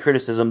movie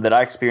criticism that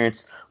I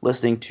experienced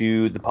listening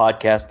to the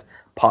podcast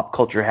Pop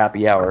Culture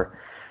Happy Hour.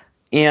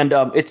 And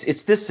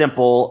it's this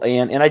simple,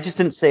 and I just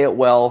didn't say it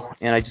well,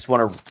 and I just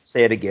want to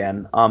say it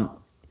again. And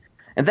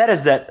that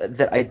is that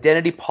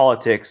identity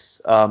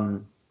politics.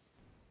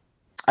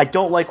 I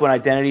don't like when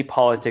identity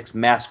politics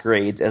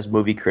masquerades as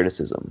movie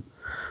criticism.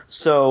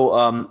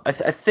 So I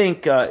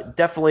think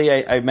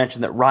definitely I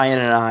mentioned that Ryan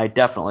and I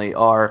definitely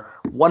are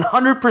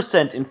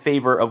 100% in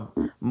favor of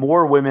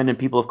more women and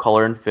people of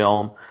color in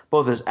film,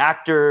 both as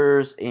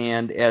actors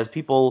and as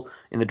people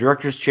in the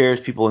director's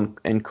chairs, people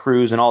in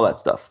crews and all that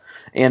stuff.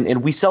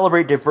 And we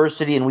celebrate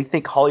diversity, and we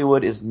think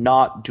Hollywood is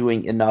not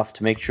doing enough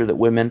to make sure that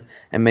women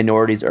and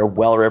minorities are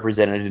well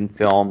represented in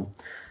film.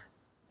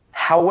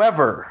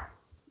 However,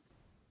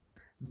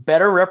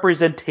 better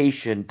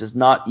representation does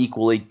not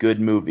equal a good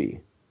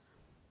movie.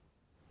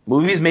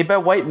 Movies made by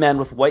white men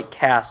with white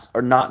casts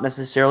are not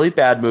necessarily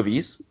bad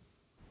movies.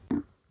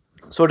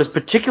 So it is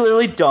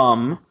particularly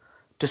dumb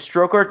to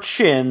stroke our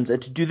chins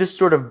and to do this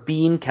sort of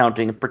bean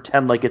counting and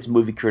pretend like it's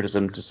movie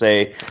criticism to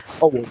say,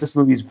 oh, well, this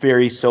movie is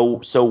very so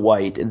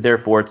white and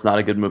therefore it's not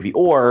a good movie.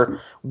 Or,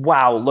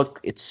 wow, look,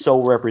 it's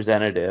so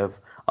representative.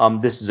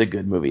 This is a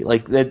good movie.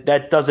 Like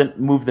that doesn't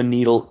move the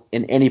needle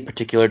in any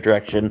particular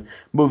direction.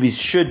 Movies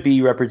should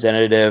be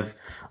representative.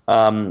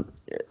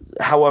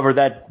 However,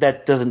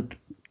 that doesn't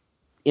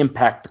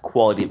impact the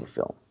quality of a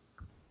film.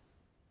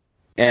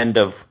 End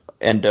of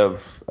End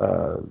of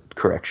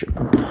correction.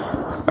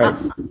 All right.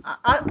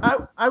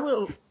 I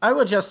will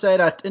just say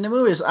that in the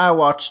movies I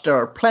watched, there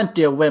are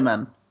plenty of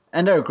women,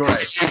 and they're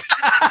great.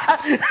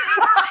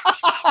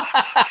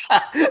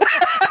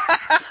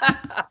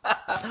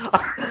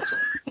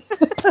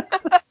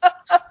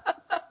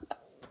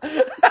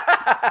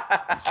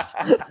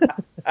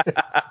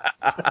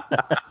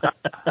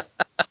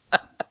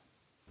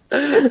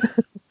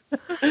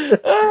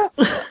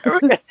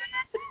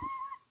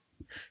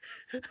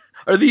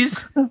 Are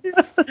these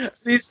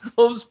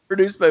films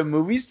produced by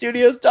movie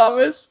studios,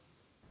 Thomas?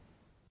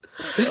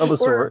 Of a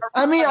sort.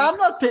 I mean, I'm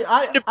not.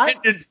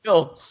 Independent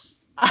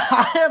films.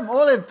 I am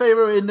all in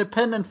favor of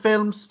independent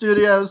film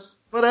studios.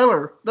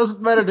 Whatever,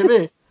 doesn't matter to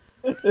me.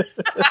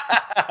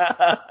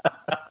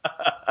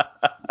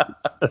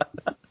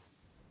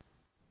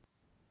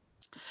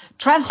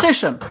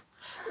 Transition.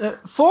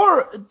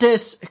 For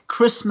this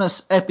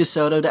Christmas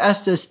episode of the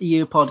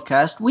SSEU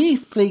podcast, we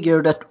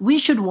figured that we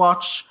should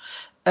watch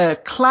a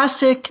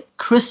classic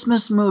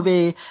Christmas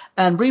movie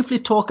and briefly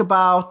talk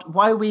about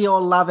why we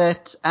all love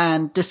it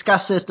and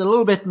discuss it a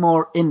little bit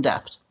more in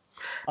depth.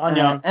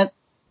 And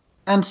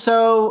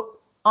so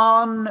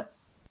on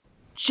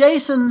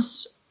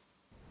Jason's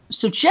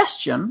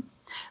suggestion,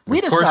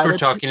 we decided... Of course we're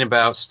talking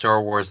about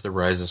Star Wars The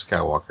Rise of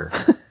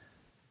Skywalker.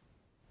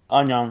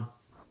 Onion.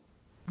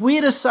 We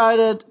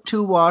decided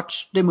to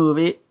watch the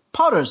movie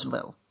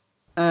Pottersville.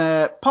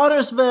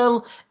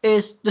 Pottersville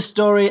is the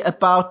story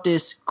about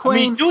this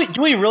quaint... I mean,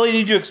 do we really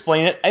need to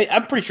explain it?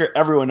 I'm pretty sure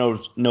everyone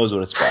knows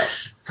what it's about.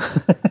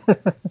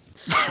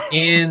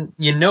 And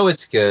you know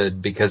it's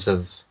good because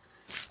of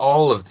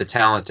all of the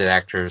talented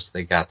actors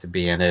that got to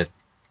be in it.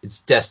 It's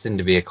destined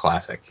to be a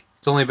classic.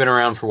 It's only been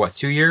around for,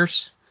 2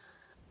 years?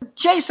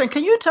 Jason,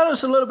 can you tell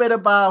us a little bit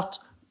about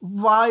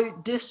why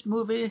this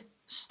movie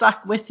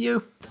stuck with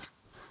you?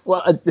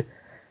 Well, it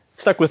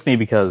stuck with me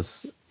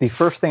because the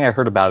first thing I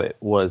heard about it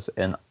was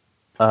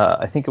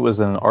I think it was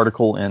an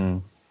article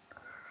in,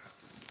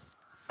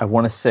 I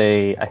want to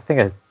say, I think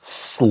a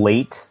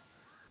Slate,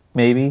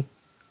 maybe,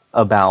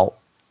 about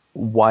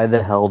why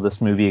the hell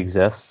this movie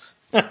exists.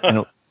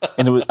 And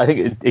it was, I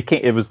think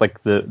it was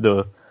like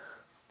the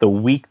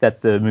week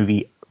that the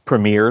movie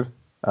premiered,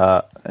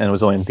 and it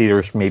was only in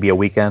theaters for maybe a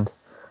weekend.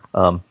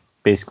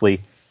 Basically,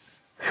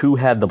 who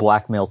had the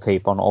blackmail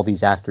tape on all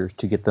these actors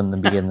to get them to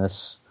be in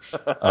this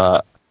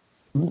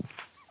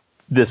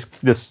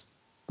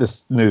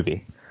this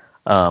movie,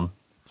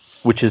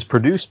 which is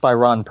produced by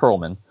Ron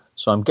Perlman.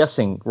 So I'm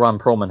guessing Ron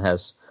Perlman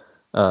has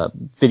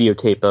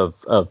videotape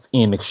of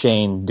Ian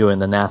McShane doing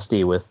the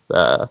nasty with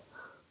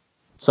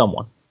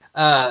someone.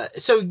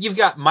 So you've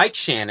got Mike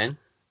Shannon,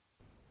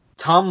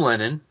 Tom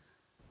Lennon,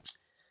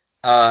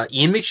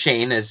 Ian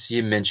McShane, as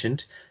you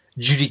mentioned,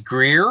 Judy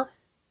Greer,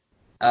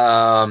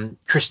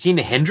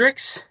 Christina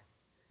Hendricks.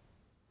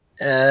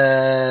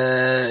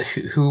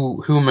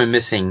 Who am I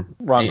missing?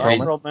 Ron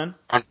Perlman.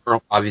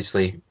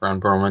 Obviously,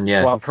 Ron Perlman,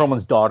 yeah. Ron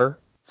Perlman's daughter.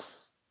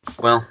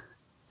 Well,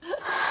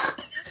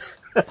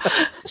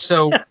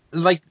 so,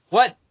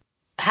 what?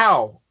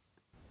 How?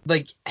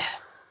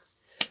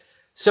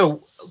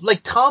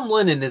 Tom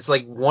Lennon is,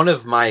 one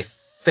of my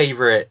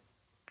favorite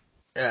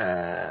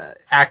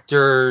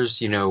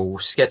actors,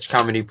 sketch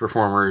comedy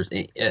performers,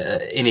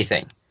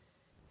 anything.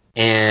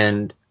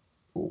 And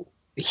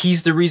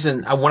he's the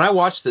reason,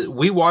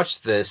 we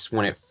watched this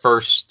when it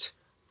first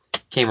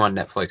came on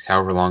Netflix,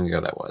 however long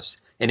ago that was.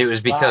 And it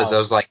was because I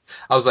was like,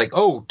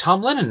 oh,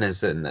 Tom Lennon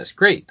is in this.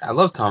 Great. I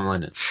love Tom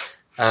Lennon.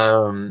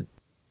 And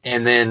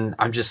then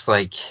I'm just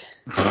like,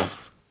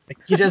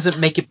 he doesn't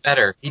make it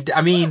better.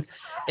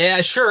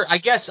 Yeah, sure. I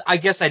guess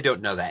I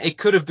don't know that. It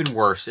could have been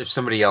worse if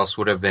somebody else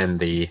would have been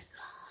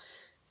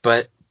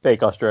but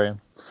fake Australian.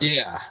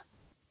 Yeah.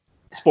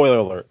 Spoiler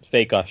alert.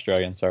 Fake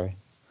Australian. Sorry.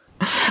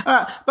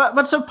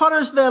 But so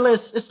Pottersville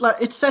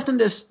it's set in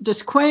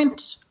this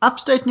quaint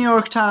upstate New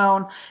York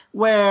town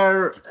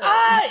where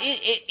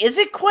is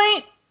it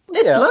quaint?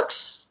 It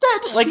looks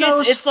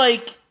it's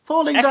like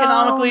falling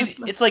economically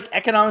down. It's like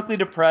economically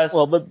depressed.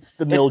 Well,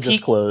 the mill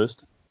just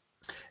closed.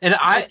 And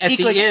at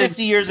the end,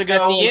 50 years ago.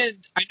 At the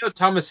end, I know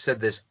Thomas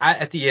said this.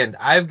 At the end,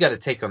 I've got a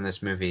take on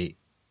this movie,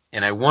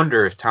 and I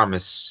wonder if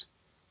Thomas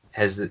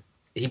has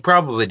he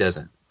probably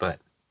doesn't, but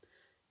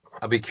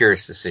I'll be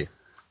curious to see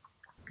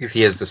if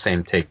he has the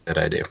same take that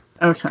I do.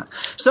 Okay.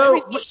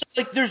 So,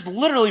 there's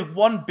literally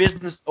one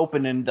business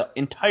open in the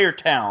entire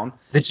town.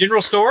 The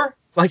general store?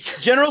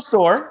 General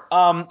store.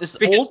 This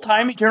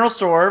old-timey general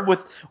store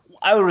with,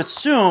 I would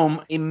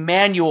assume, a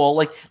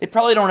manual. They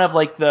probably don't have,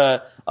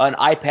 an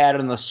iPad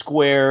and the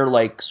square,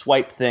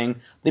 swipe thing.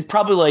 They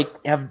probably,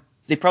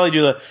 they probably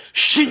do the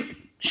shink,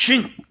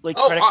 shink.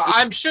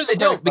 I'm sure they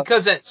don't,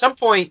 because at some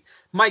point,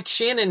 Mike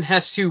Shannon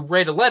has to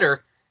write a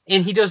letter,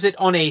 and he does it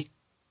on a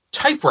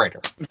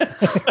typewriter.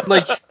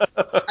 I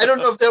don't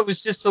know if that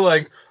was just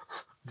to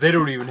they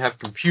don't even have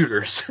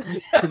computers.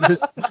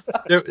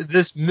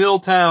 this mill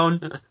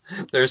town,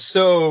 they're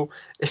so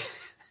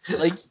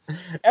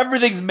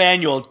everything's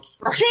manual.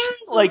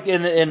 Ching!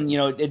 And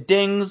it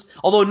dings.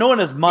 Although no one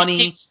has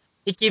money.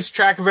 He keeps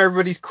track of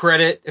everybody's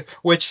credit,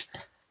 which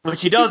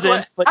he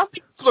doesn't. But how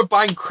many people are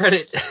buying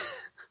credit?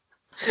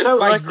 So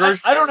like,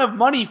 I don't have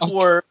money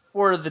for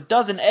the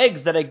dozen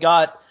eggs that I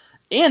got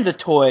and the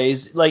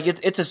toys. Like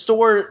it's a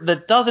store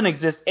that doesn't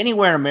exist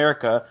anywhere in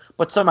America,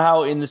 but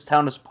somehow in this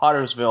town of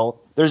Pottersville,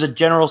 there's a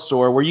general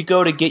store where you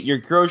go to get your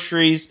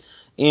groceries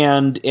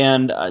and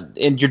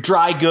your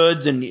dry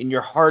goods and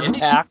your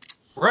hardtack.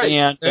 Right.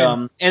 And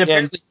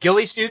apparently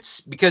ghillie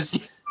suits, because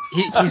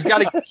he's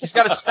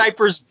got a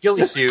sniper's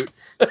ghillie suit,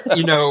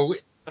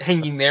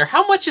 hanging there.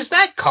 How much does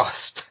that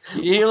cost?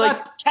 You're like,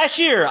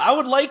 cashier, I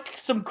would like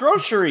some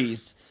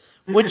groceries.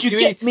 Would you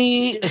get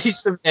me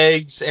some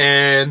eggs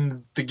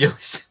and the ghillie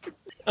suit?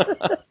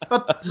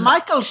 But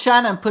Michael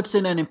Shannon puts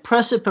in an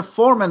impressive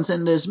performance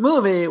in this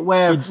movie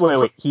where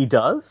Wait, he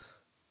does?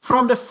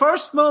 From the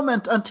first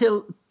moment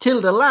till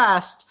the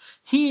last,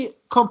 he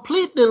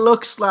completely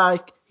looks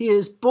like he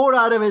is bored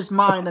out of his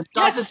mind and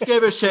doesn't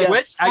give a shit.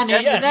 Yes. And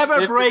he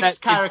never breaks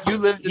character. If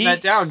you lived in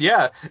that town,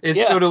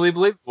 it's totally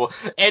believable.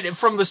 And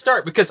from the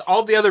start, because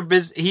all the other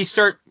he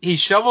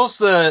shovels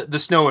the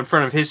snow in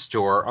front of his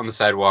store on the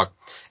sidewalk,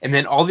 and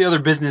then all the other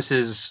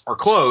businesses are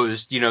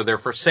closed. They're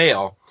for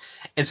sale,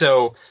 and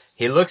so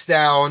he looks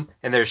down,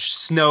 and there's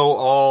snow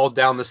all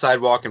down the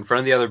sidewalk in front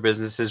of the other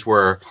businesses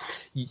where,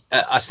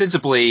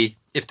 ostensibly,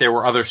 if there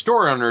were other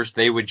store owners,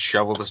 they would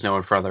shovel the snow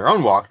in front of their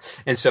own walk.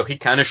 And so he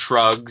kind of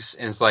shrugs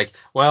and is like,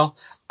 well,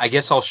 I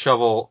guess I'll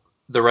shovel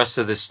the rest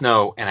of this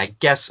snow, and I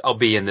guess I'll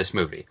be in this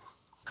movie.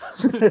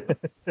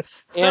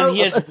 And he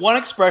has one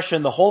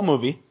expression the whole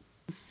movie.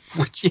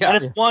 And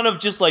it's one of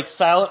just like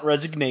silent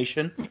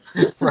resignation.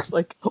 It's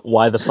like,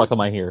 why the fuck am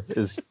I here?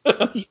 Is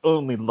the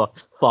only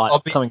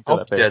thought coming to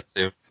that face. Dead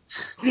soon.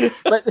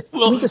 But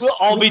we'll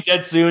all be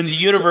dead soon. The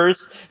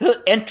universe,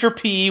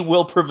 entropy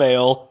will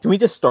prevail. Can we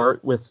just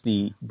start with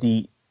the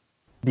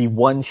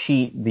one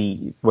sheet,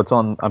 what's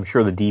on, I'm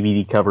sure, the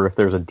DVD cover, if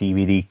there's a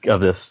DVD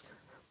of this,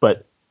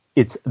 but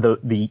it's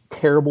the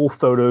terrible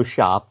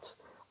photoshopped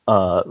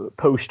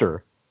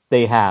poster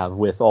they have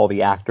with all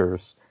the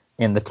actors,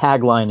 and the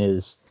tagline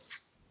is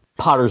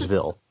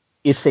Pottersville,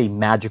 it's a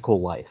magical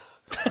life.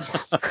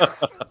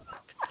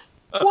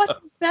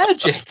 What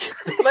magic?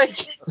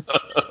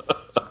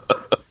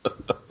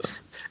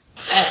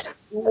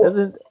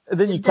 And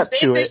then you cut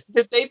to it.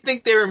 Did they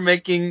think they were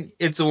making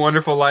It's a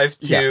Wonderful Life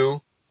too? Yes.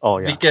 Oh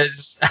yeah.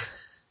 Because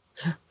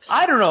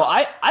I don't know.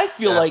 I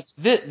feel like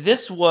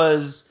this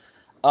was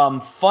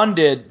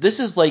funded. This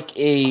is like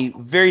a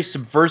very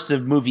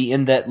subversive movie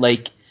in that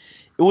like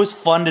it was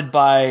funded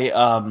by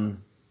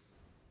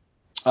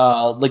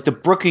like the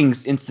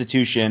Brookings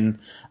Institution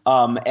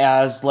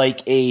as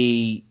like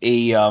a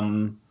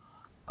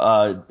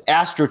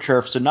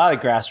astroturf, so not a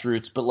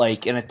grassroots, but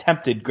like an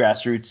attempted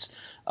grassroots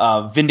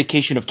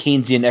vindication of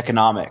Keynesian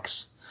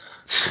economics,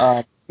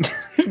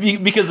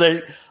 because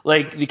the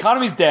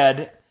economy's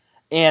dead,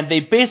 and they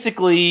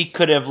basically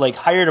could have like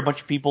hired a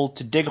bunch of people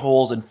to dig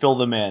holes and fill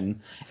them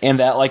in, and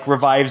that like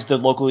revives the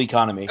local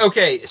economy.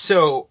 Okay,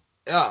 so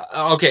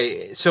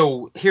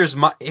here's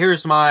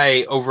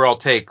my overall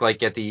take.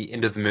 Like at the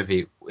end of the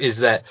movie, is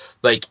that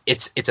like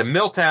it's a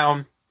mill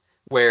town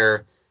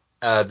where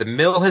the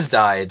mill has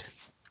died.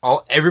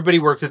 Everybody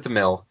works at the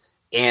mill,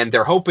 and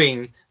they're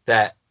hoping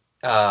that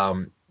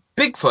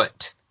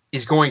Bigfoot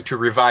is going to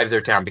revive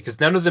their town because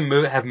none of them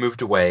have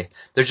moved away.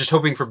 They're just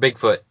hoping for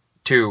Bigfoot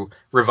to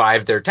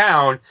revive their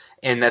town,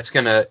 and that's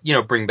going to,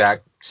 bring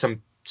back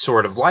some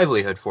sort of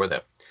livelihood for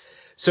them.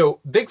 So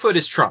Bigfoot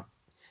is Trump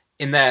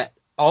in that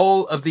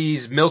all of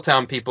these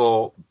Milltown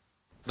people,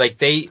 like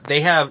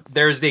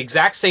there's the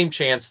exact same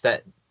chance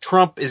that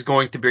Trump is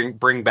going to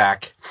bring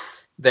back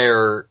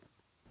their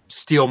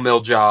steel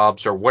mill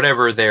jobs or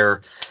whatever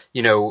their,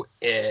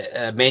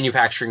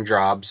 manufacturing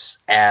jobs,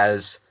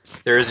 as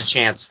there is a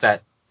chance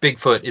that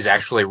Bigfoot is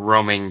actually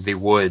roaming the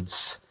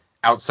woods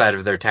outside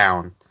of their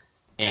town,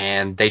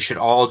 and they should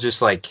all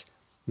just like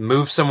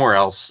move somewhere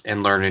else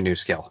and learn a new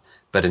skill.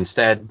 But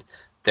instead,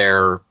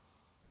 they're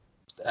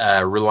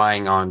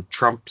relying on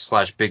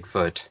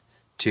Trump/Bigfoot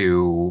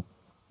to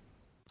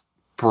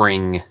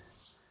bring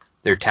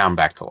their town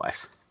back to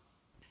life.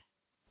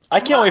 I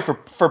can't wait for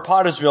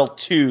Pottersville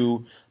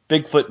 2,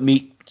 Bigfoot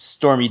meet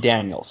Stormy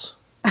Daniels.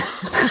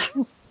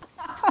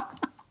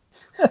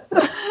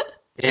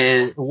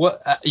 And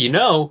what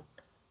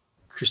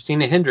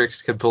Christina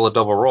Hendricks could pull a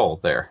double role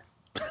there.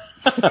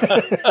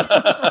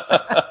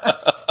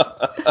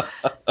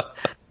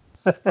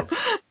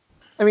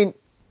 I mean,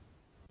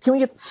 can we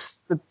get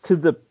to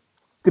the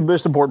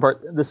most important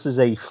part? This is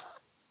a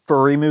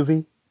furry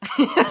movie.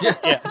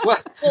 Yeah. Well,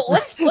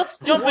 let's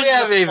jump. We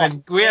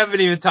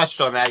haven't even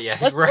touched on that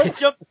yet. Let's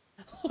jump.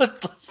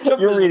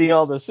 You're reading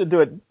all this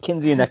into it.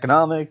 Keynesian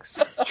economics,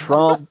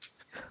 Trump.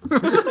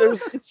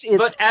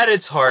 But at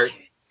its heart,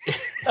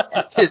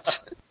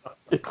 it's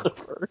a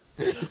furry.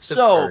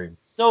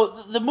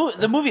 So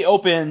the movie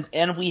opens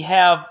and we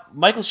have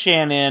Michael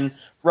Shannon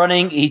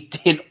running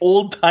an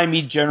old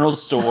timey general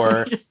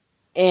store,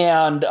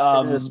 and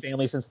his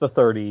family since the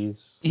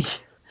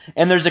 30s.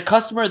 And there's a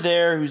customer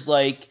there who's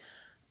like,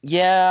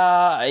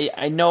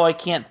 I know I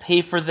can't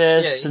pay for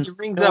this. Yeah, he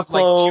rings no up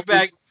clothes.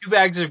 like two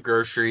bags of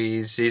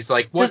groceries. He's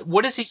like,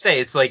 what does he say?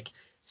 It's like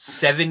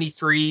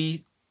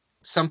 73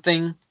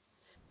 something.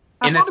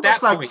 I thought it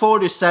was like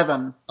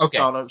 $47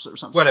 or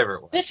something. Whatever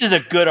it was. This is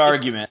a good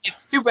argument.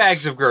 It's 2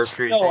 bags of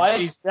groceries. No,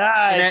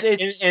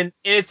 and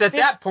it's at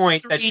that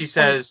point that she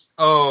says,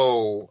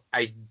 "Oh,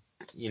 I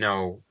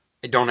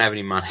don't have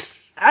any money."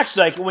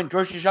 Actually, I went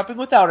grocery shopping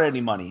without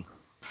any money.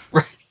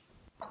 Right.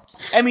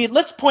 I mean,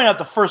 let's point out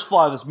the first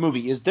flaw of this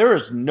movie is there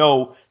is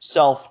no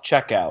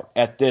self-checkout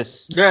at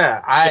this.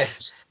 Yeah,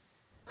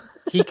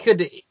 he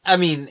could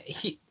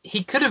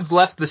have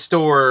left the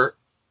store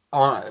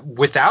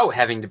without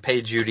having to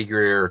pay Judy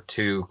Greer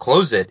to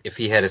close it if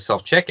he had a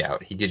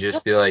self-checkout. He could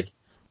just be like,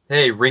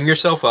 "Hey, ring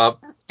yourself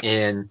up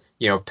and,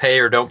 pay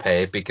or don't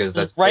pay," because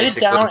that's write it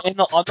down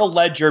on the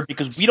ledger,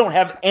 because we don't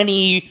have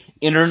any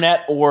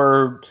internet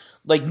or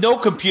like no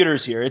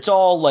computers here. It's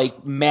all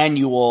like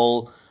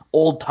manual,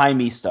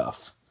 old-timey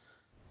stuff.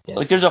 Yes.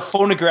 Like there's a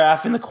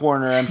phonograph in the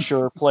corner, I'm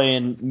sure,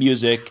 playing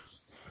music.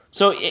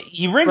 So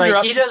he rings her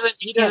up.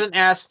 He doesn't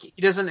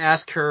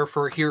ask her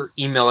for her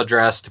email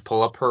address to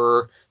pull up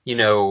her,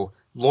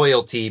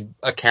 loyalty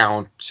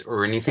account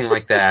or anything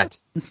like that.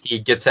 He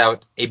gets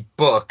out a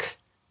book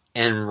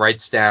and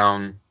writes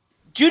down.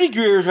 Judy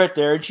Greer's right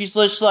there, and she's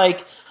just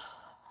like,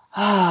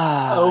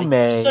 "Oh,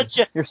 May,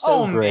 you're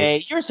so great.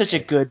 May, you're such a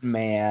good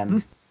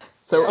man."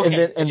 So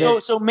okay.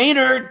 So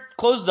Maynard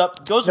closes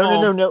up, goes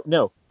home.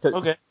 No.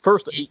 Okay.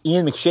 First,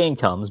 Ian McShane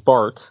comes.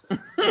 Bart,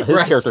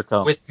 his character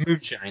comes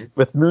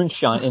with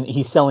moonshine, and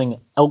he's selling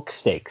elk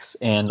steaks.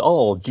 And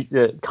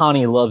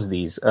Connie loves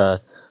these.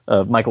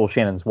 Michael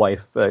Shannon's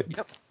wife,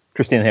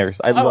 Christina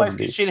Harris. I love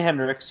these. Christina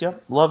Hendricks,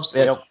 loves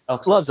elk.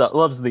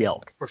 Loves the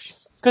elk.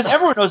 Because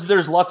everyone knows that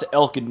there's lots of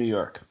elk in New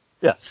York.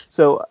 Yes.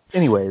 So,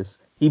 anyways,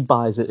 he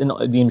buys it, and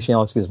Ian McShane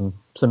always gives him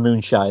some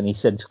moonshine. And he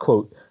said,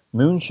 "Quote: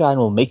 Moonshine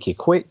will make you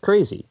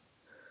crazy."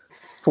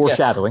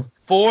 Foreshadowing. Yes.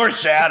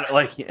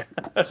 Foreshadowing.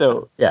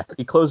 So,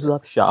 he closes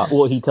up shop.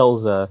 Well, he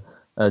tells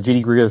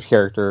Judy Greer's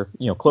character,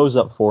 close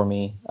up for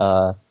me,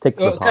 take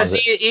the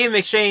deposit. Because Ian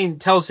McShane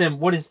tells him,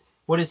 what is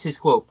his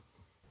quote?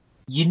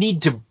 "You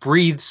need to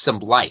breathe some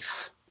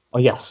life." Oh,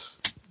 yes.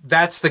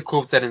 That's the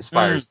quote that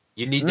inspires.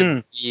 You need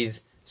to breathe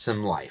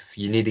some life.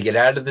 You need to get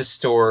out of the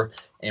store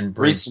and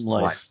breathe some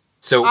life.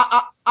 So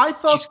I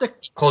thought he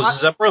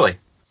closes up early.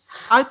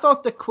 I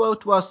thought the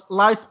quote was,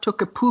 "Life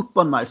took a poop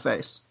on my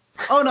face."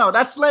 Oh no,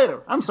 that's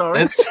later. I'm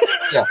sorry.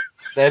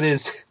 That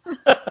is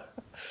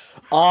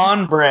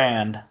on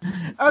brand.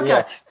 Okay,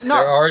 yeah,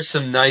 there are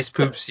some nice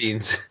poop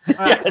scenes.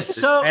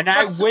 Yes,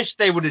 I wish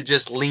they would have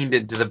just leaned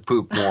into the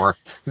poop more,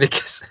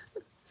 because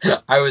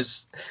I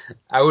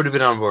would have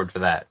been on board for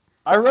that.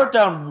 I wrote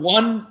down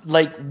one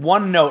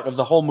note of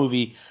the whole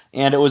movie,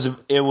 and it was Ian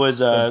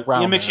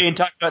McShane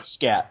talking about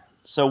scat.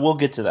 So we'll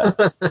get to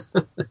that.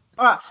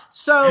 All right.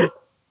 So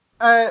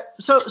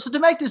to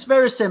make this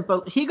very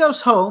simple, he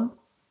goes home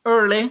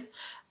early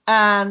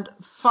and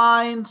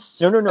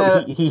finds.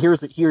 No. He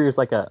hears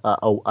like a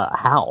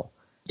howl.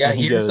 Yeah,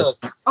 he hears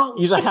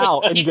he's a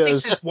howl, and he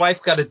thinks his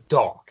wife got a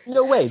dog.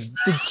 No way!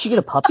 Did she get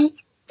a puppy?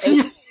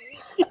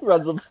 He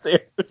runs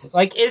upstairs.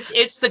 Like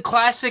it's the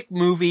classic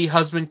movie.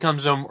 Husband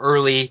comes home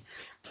early.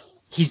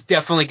 He's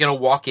definitely gonna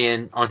walk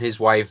in on his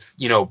wife,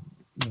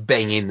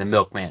 banging the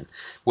milkman,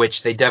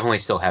 which they definitely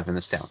still have in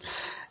this town.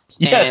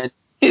 Yes, and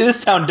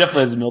this town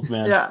definitely has a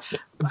milkman. Yeah,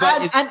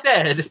 but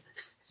instead,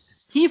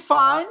 he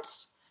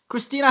finds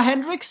Christina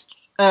Hendricks,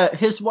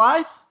 his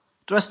wife,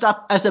 dressed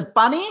up as a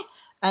bunny,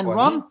 and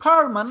Ron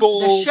Perlman,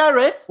 the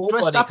sheriff,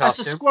 dressed up as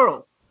a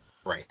squirrel.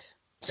 Right.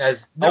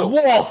 A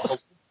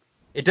wolf.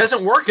 It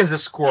doesn't work as a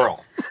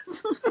squirrel.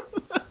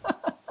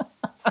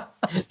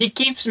 He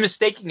keeps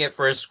mistaking it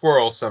for a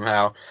squirrel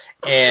somehow,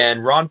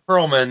 and Ron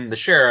Perlman, the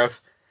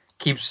sheriff,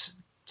 keeps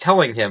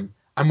telling him,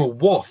 "I'm a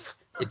wolf.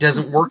 It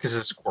doesn't work as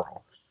a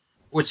squirrel."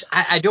 Which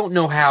I don't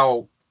know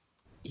how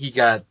he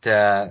got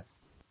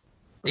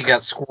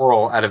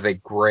squirrel out of a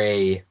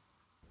gray,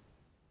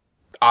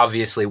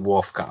 obviously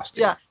wolf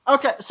costume. Yeah.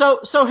 Okay.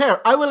 So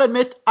here, I will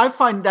admit, I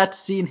find that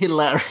scene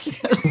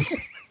hilarious.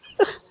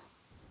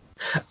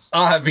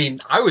 I mean,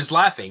 I was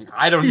laughing.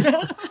 I don't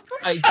know.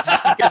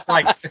 Because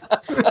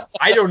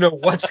I don't know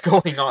what's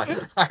going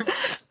on.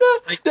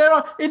 There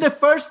are, in the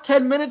first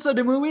 10 minutes of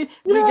the movie,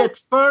 we get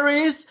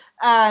furries,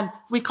 and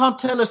we can't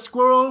tell a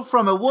squirrel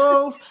from a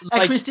wolf.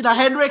 And Christina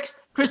Hendricks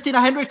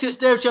is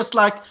there just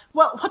like,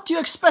 well, what do you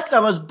expect? I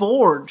was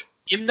bored.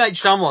 M. Night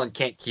Shyamalan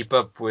can't keep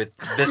up with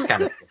this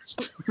kind of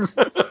list.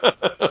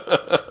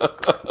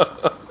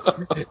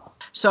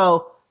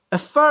 So, a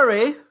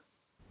furry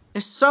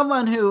is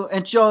someone who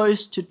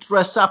enjoys to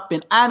dress up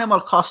in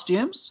animal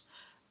costumes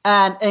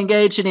and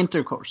engage in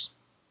intercourse.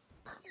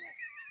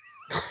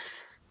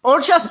 Or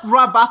just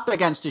rub up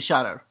against each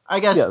other. I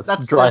guess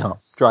that's dry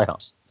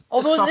humps.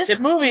 Although in this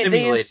movie,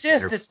 they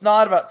insist it's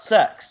not about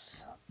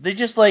sex. They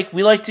just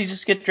we like to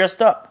just get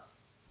dressed up.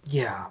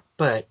 Yeah,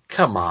 but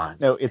come on.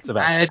 No, it's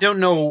about. I don't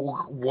know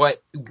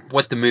what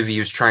the movie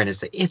was trying to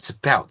say. It's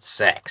about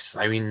sex.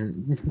 I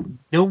mean,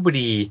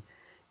 nobody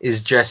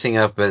is dressing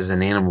up as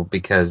an animal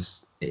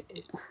because.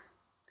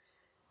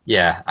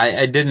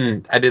 I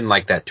didn't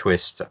like that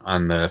twist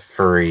on the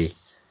furry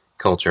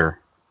culture.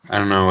 I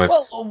don't know if.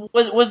 Well,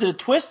 was it a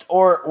twist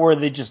or were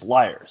they just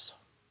liars?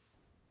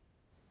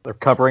 They're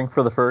covering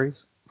for the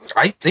furries.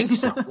 I think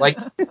so. Like,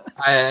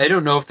 I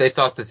don't know if they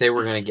thought that they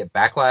were going to get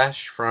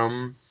backlash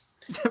from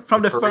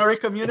From the furry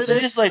community.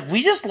 They're just like,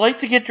 we just like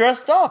to get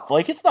dressed up.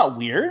 Like, it's not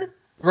weird.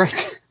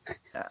 right.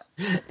 Yeah,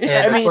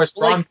 And of course,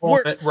 Ron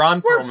we're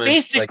Perlman,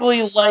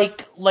 basically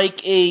like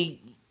a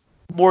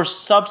more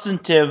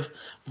substantive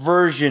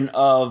version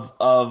of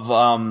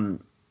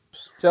Juggalos.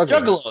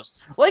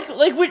 Like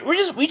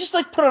we just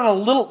like put on a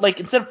little, like,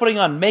 instead of putting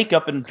on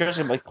makeup and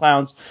dressing up like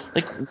clowns,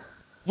 like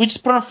we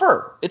just put on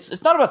fur.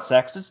 It's not about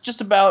sex. It's just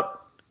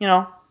about, you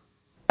know.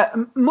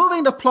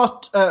 Moving the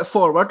plot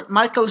forward,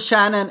 Michael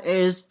Shannon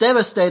is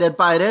devastated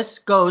by this,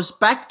 goes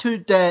back to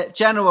the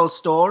general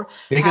store.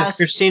 because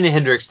Christina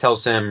Hendricks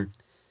tells him,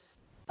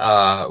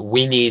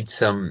 we need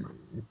some.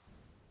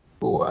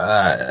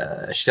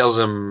 She tells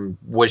him,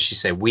 what does she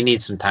say? We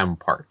need some time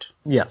apart.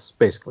 Yes,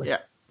 basically. Yeah.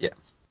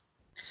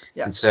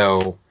 And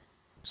so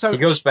he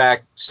goes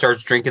back,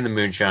 starts drinking the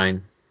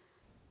moonshine.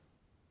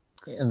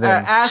 And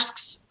then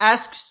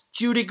asks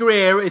Judy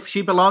Greer if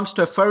she belongs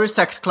to a furry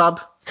sex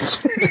club.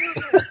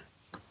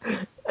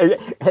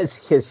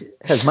 has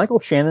Michael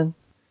Shannon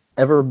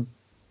ever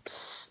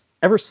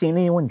seen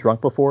anyone drunk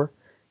before?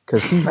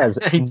 Because he has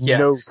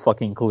no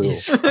fucking clue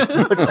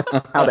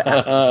how to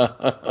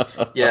act.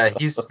 Yeah,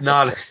 he's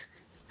not.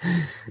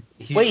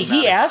 Wait,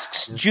 he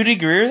asks Judy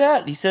Greer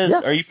that? He says,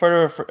 Yes. "Are you part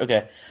of a?"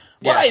 Okay.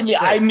 Well,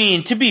 Yeah, I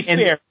mean, to be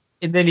fair,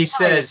 and then he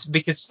says,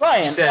 because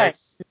Ryan, he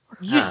says,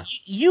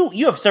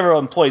 you have several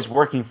employees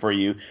working for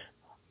you.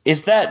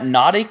 Is that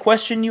not a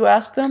question you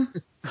ask them?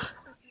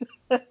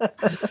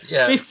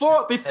 yeah.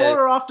 Before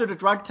or after the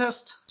drug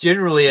test?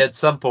 Generally, at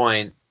some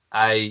point,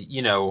 I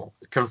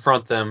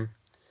confront them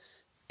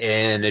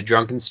in a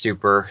drunken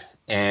stupor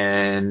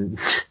and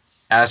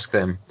ask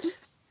them,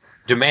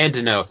 demand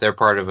to know if they're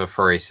part of a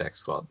furry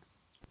sex club.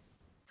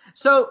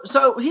 So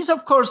he's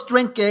of course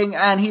drinking,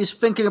 and he's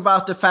thinking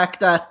about the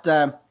fact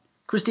that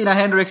Christina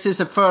Hendricks is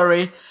a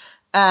furry,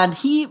 and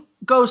he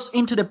goes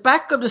into the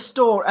back of the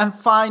store and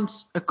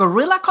finds a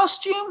gorilla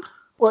costume.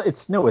 Well,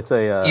 it's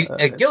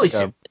a ghillie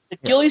suit. A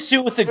ghillie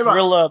suit with a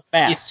gorilla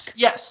mask.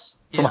 Yes.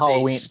 From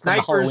Halloween. A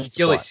sniper's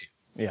ghillie suit.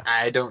 Yeah.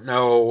 I don't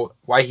know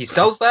why he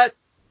sells that.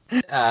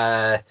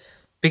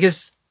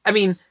 Because, I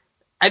mean,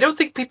 I don't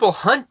think people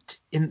hunt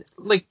in,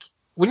 like,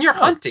 when you're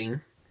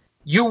hunting,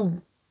 you're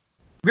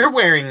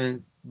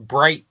wearing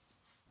bright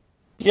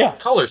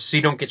colors so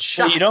you don't get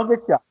shot. So you don't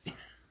get shot.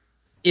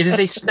 It is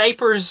a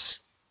sniper's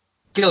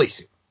ghillie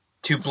suit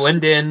to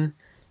blend in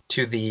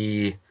to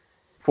the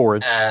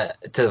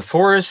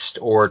forest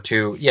or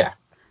to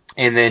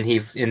and then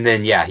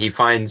he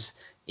finds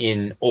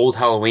in old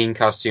Halloween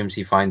costumes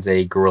he finds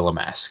a gorilla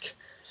mask.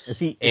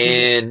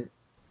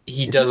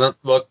 He doesn't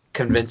look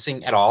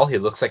convincing at all. He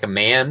looks like a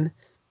man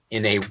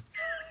in a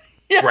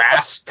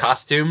grass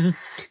costume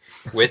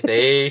with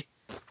a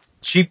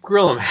cheap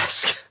gorilla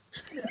mask.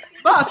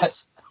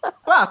 But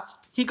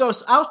he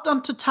goes out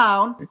onto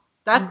town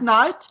that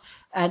night,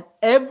 and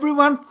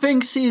everyone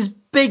thinks he's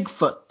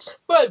Bigfoot.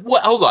 But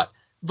hold on.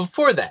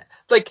 Before that,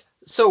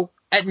 so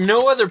at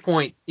no other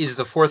point is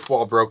the fourth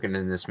wall broken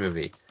in this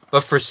movie.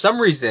 But for some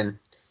reason,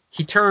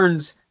 he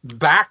turns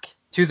back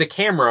to the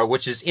camera,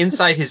 which is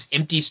inside his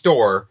empty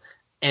store,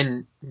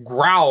 and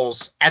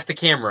growls at the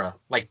camera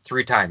like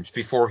 3 times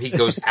before he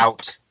goes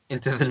out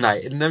into the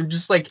night. And I'm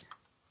just like,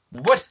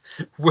 what?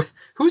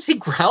 Who's he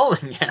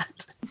growling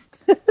at?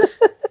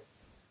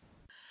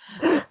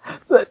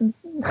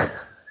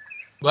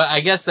 Well,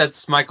 I guess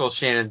that's Michael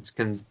Shannon's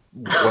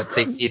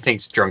he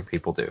thinks drunk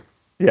people do.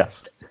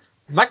 Yes.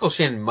 Michael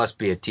Shannon must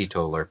be a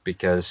teetotaler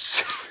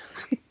because...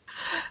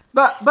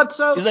 But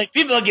so... He's like,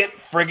 people get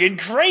friggin'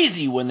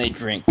 crazy when they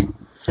drink.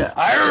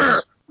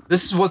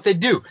 This is what they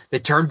do. They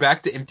turn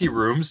back to empty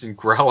rooms and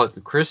growl at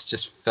them. Chris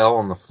just fell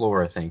on the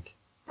floor, I think.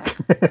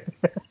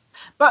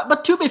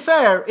 But to be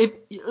fair,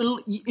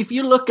 if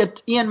you look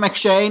at Ian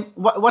McShane,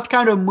 what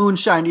kind of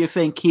moonshine do you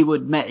think he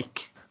would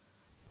make?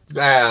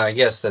 I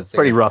guess that's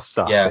pretty rough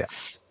stuff. Yeah.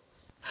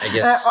 I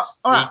guess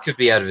he could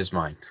be out of his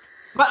mind.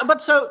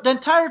 But so the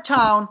entire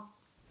town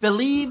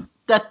believe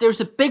that there's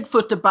a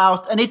Bigfoot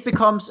about, and it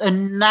becomes a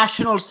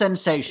national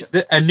sensation.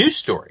 A news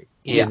story.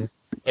 And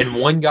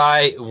one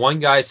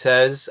guy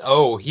says,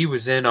 "Oh, he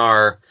was in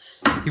our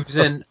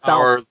fountain,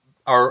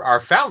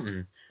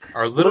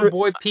 our little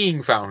boy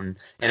peeing fountain."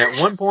 And at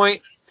one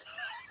point,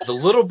 the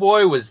little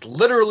boy was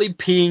literally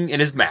peeing in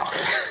his mouth.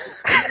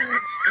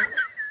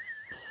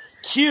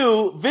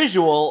 Cue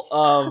visual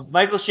of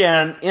Michael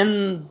Shannon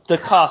in the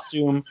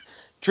costume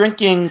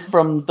drinking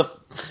from the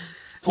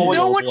foil.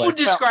 No one would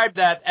describe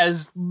that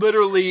as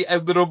literally a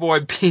little boy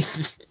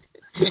peeing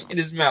in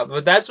his mouth,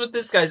 but that's what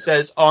this guy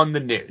says on the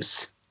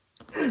news.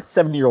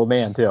 70-year-old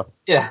man too.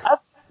 Yeah.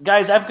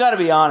 Guys, I've got to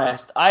be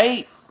honest.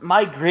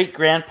 My great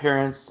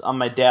grandparents on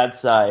my dad's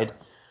side,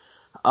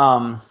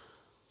 were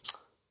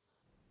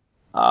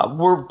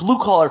blue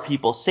collar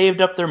people,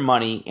 saved up their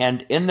money,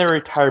 and in their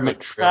retirement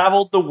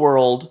traveled the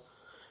world.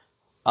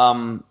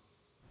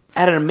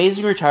 Had an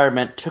amazing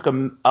retirement, took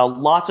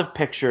lots of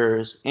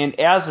pictures, and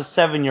as a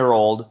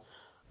 7-year-old,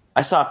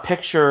 I saw a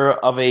picture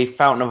of a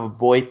fountain of a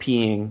boy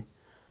peeing,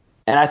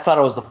 and I thought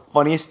it was the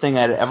funniest thing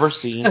I'd ever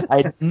seen.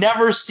 I'd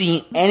never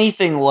seen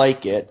anything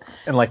like it.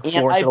 And like And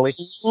Florence, I Italy.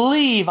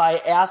 believe I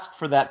asked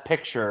for that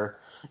picture.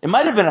 It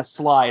might have been a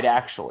slide,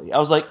 actually. I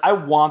was like, I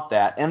want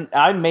that. And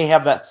I may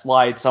have that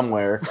slide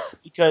somewhere,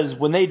 because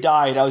when they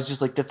died, I was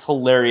just like, that's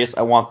hilarious.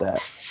 I want that.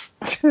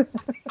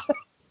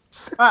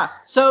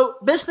 So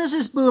business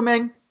is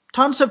booming.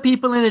 Tons of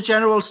people in the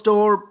general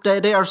store.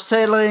 They are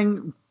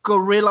selling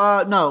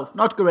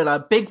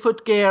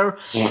Bigfoot gear.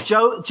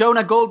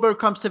 Jonah Goldberg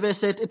comes to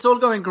visit. It's all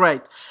going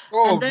great.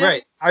 Oh,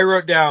 right. I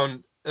wrote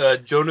down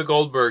Jonah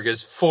Goldberg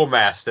is full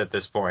mast at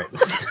this point.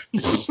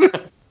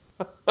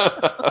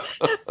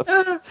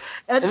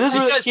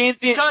 And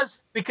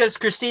because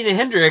Christina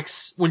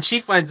Hendricks, when she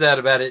finds out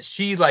about it,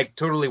 she like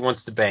totally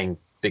wants to bang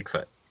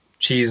Bigfoot.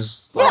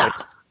 She's like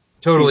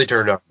totally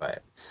turned on by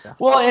it.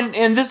 Well,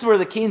 and this is where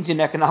the Keynesian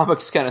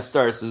economics kind of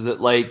starts, is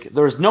that like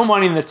there's no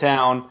money in the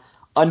town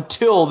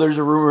until there's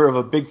a rumor of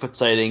a Bigfoot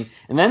sighting,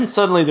 and then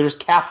suddenly there's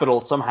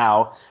capital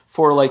somehow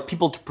for like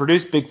people to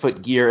produce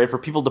Bigfoot gear and for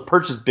people to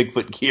purchase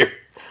Bigfoot gear.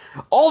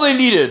 All they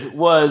needed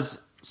was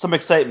some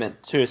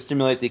excitement to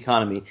stimulate the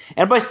economy.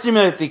 And by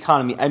stimulate the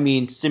economy, I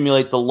mean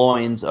stimulate the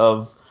loins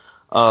of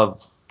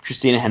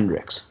Christina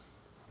Hendricks.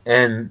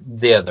 And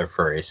the other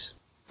furries.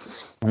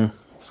 So,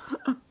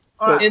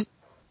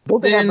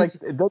 don't they have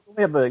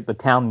the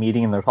town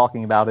meeting and they're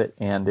talking about it,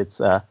 and it's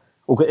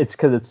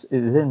because it's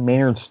in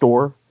Maynard's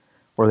store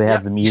where they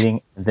have the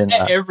meeting, and then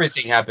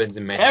everything happens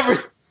in Maynard.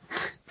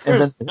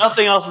 There's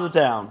nothing else in the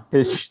town.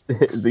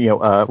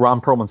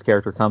 Ron Perlman's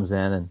character comes in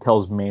and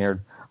tells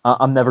Maynard,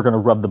 "I'm never going to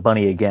rub the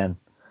bunny again."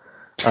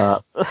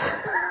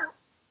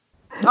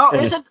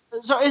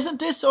 Isn't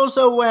this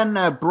also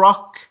when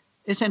Brock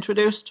is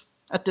introduced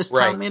at this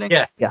town meeting?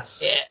 Yeah.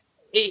 Yes.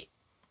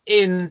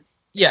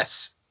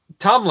 Yes.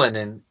 Tom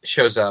Lennon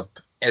shows up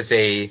as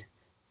a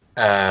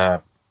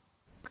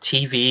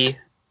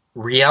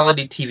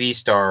reality TV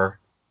star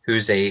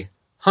who's a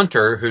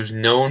hunter who's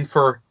known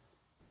for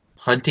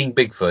hunting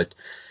Bigfoot,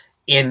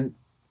 and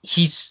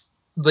he's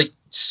like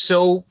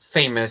so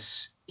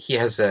famous. He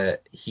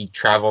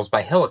travels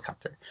by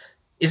helicopter.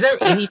 Is there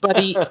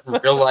anybody in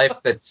real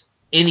life that's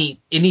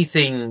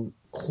anything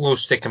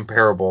close to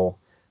comparable?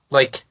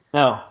 Like,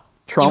 no,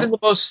 Trump? Even the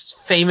most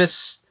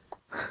famous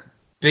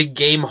big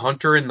game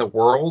hunter in the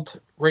world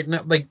right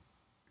now, like,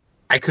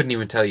 I couldn't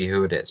even tell you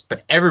who it is,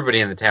 but everybody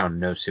in the town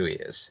knows who he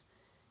is.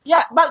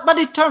 Yeah, but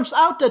it turns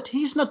out that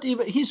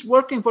he's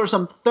working for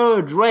some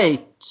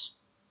third-rate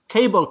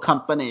cable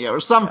company or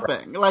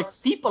something.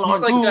 Like, people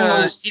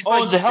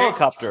owns a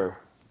helicopter.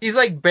 He's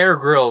like Bear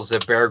Grylls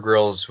if Bear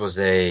Grylls was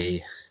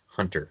a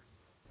hunter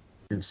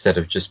instead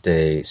of just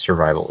a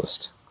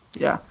survivalist.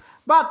 Yeah.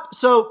 But,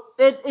 so,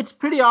 it's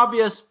pretty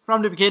obvious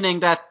from the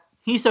beginning that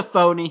he's a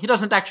phony. He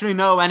doesn't actually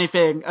know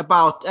anything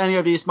about any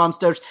of these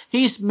monsters.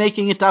 He's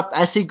making it up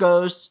as he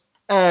goes.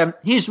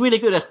 He's really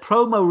good at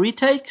promo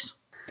retakes.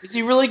 Is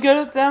he really good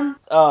at them?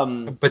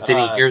 But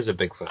then he hears a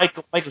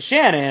Bigfoot. Michael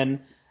Shannon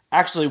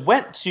actually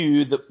went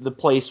to the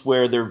place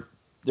where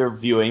they're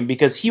viewing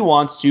because he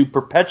wants to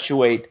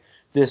perpetuate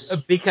this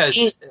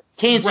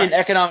Keynesian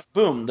economic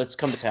boom that's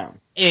come to town.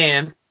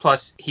 And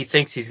plus, he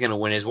thinks he's going to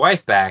win his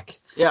wife back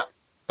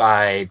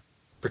by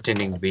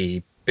pretending to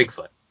be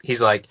Bigfoot.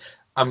 He's like,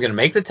 I'm going to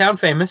make the town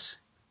famous,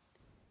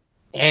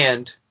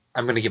 and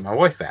I'm going to get my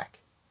wife back.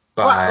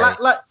 How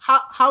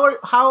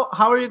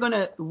are you going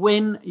to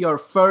win your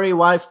furry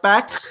wife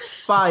back?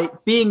 By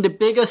being the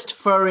biggest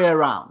furry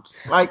around.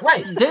 Like,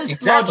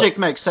 this logic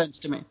makes sense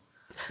to me.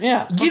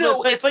 Yeah.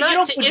 It's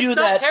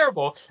not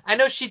terrible. I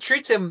know she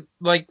treats him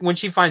like, when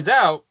she finds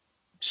out,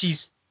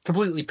 she's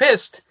completely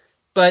pissed.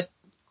 But,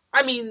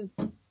 I mean,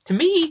 to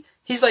me,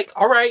 he's like,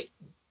 all right,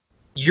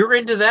 you're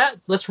into that?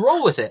 Let's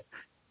roll with it.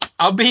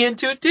 I'll be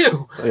into it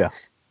too. Yeah.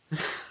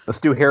 Let's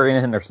do Harry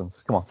and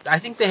Henderson's. Come on. I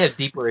think they have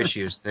deeper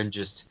issues than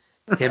just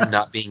him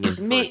not being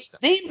into furry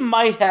stuff. They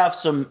might have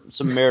some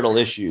marital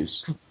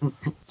issues.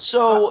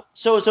 So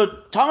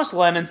Thomas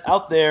Lennon's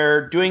out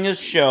there doing his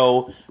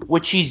show,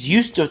 which he's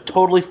used to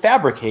totally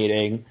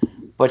fabricating,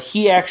 but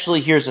he actually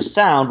hears a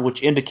sound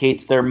which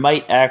indicates there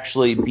might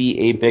actually be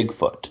a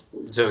Bigfoot.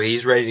 So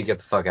he's ready to get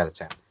the fuck out of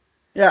town.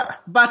 Yeah,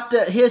 but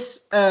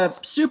his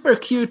super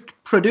cute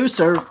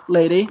producer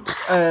lady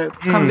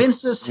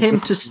convinces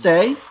him to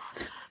stay.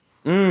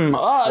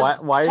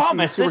 Why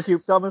Thomas, is she super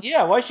cute, Thomas?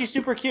 Yeah, why is she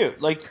super cute?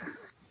 Like,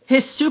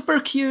 his super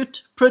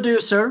cute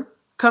producer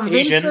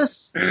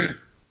convinces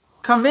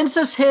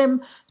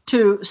him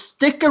to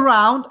stick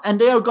around, and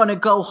they are going to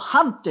go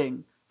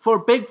hunting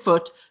for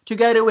Bigfoot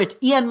together with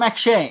Ian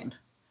McShane.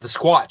 The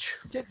Squatch.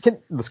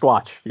 The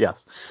Squatch,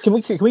 yes. Can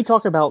we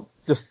talk about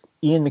just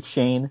Ian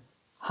McShane,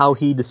 how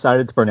he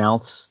decided to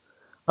pronounce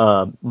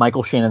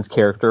Michael Shannon's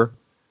character.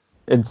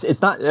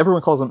 It's not,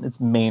 everyone calls him, it's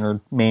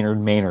Maynard.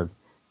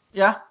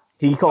 Yeah.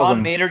 He calls John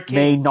him Maynard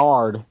Keynes?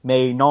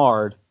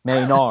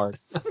 Maynard.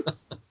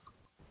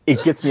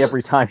 It gets me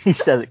every time he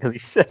says it, because he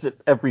says it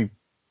every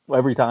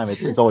time.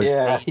 It's always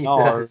he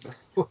Maynard.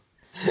 does.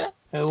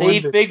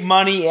 Save big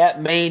money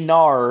at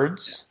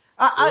Maynard's.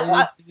 I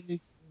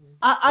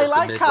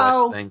like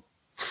how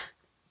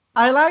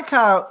I like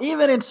how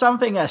even in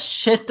something as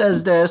shit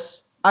as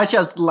this, I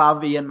just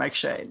love Ian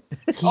McShane.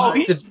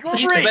 He's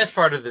the best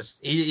part of this.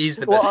 He's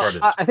the best part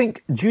of this. I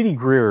think Judy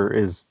Greer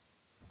is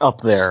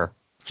up there.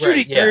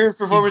 Judy Greer's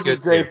performance is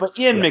great, too. but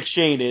Ian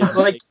McShane is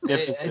Like,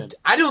 magnificent.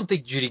 I don't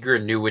think Judy Greer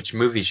knew which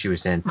movie she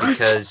was in,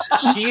 because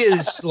she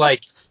is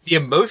like the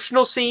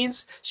emotional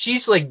scenes.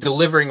 She's like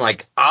delivering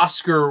like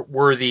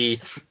Oscar-worthy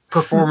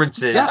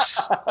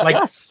performances,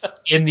 like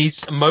in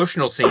these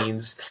emotional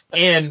scenes,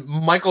 and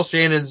Michael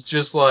Shannon's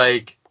just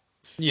like,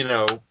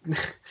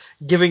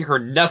 giving her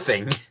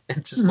nothing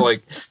and just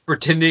like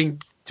pretending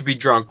to be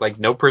drunk, like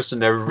no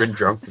person had ever been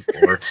drunk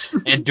before,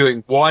 and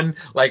doing one,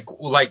 like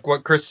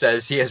what Chris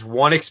says, he has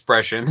one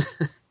expression.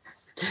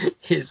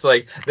 He's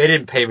like, they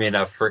didn't pay me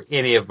enough for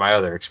any of my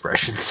other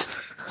expressions.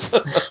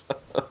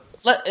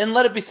 Let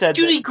it be said,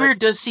 Judy Greer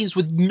does scenes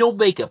with no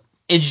makeup,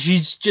 and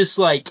she's just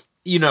like,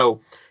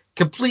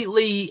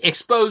 completely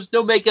exposed,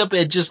 no makeup,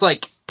 and just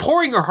like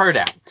pouring her heart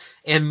out,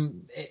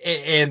 and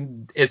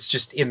it's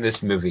just in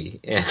this movie.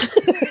 And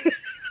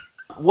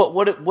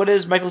what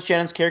is Michael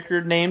Shannon's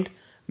character named?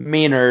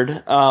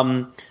 Maynard.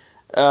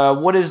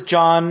 What is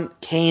John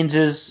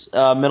Keynes'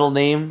 middle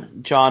name?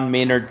 John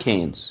Maynard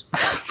Keynes.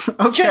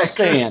 Okay, Just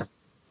saying.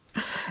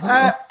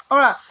 All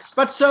right,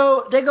 but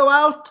so they go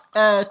out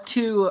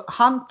to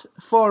hunt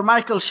for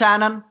Michael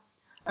Shannon.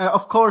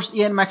 Of course,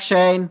 Ian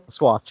McShane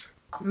Squatch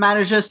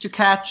manages to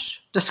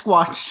catch the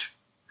Squatch.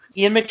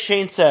 Ian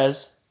McShane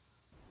says,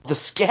 "The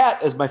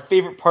scat is my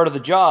favorite part of the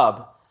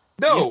job."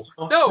 No.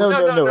 Tom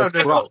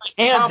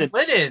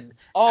Lennon.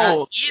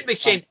 Ian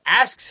McShane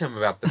asks him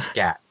about the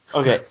scat.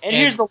 Okay, and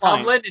here's the line.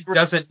 Tom Lennon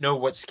doesn't know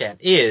what scat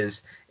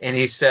is, and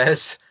he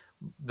says,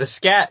 "The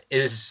scat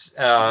is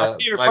my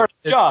favorite part of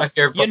the job. My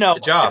favorite part of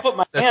the job. I put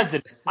my hands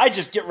in it. I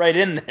just get right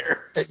in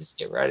there. I just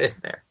get right in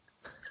there."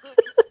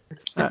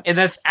 And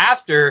that's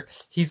after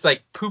he's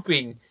like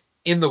pooping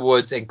in the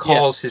woods and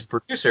calls his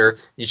producer,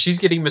 and she's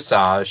getting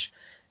massage.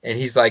 And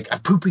he's like,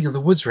 "I'm pooping in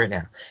the woods right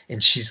now."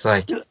 And she's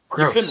like,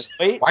 "Gross.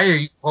 Why are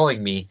you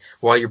calling me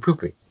while you're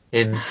pooping?"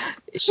 And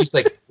she's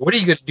like, "What are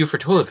you going to do for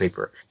toilet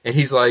paper?" And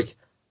he's like,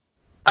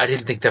 "I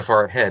didn't think that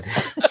far ahead."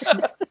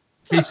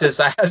 He says,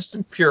 "I have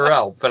some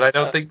Purell, but I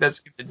don't think that's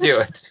going to do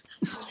it."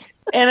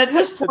 And at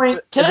this point,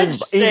 can I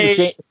just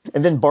say...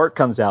 And then Bart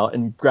comes out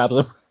and grabs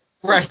him.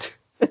 Right.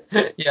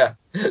 Yeah.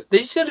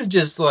 They should have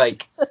just,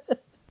 like,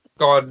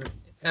 gone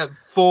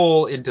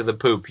full into the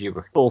poop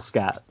humor. Full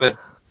scat. But,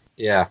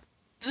 yeah.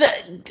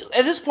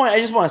 At this point, I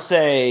just want to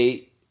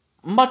say,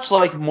 much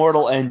like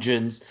Mortal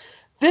Engines,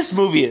 this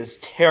movie is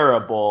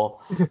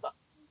terrible,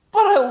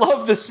 but I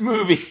love this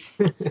movie.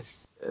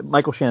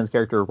 Michael Shannon's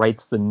character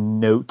writes the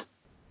note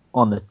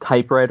on the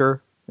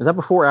typewriter. Is that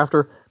before or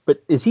after?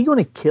 But is he going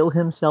to kill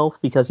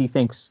himself because he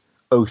thinks,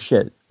 "Oh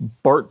shit,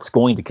 Bart's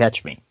going to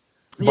catch me"?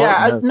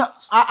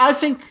 I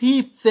think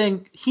he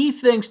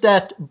thinks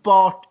that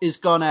Bart is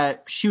gonna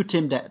shoot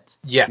him dead.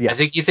 Yeah, I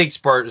think he thinks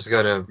Bart is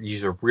gonna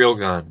use a real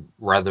gun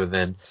rather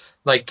than,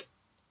 like,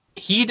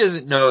 he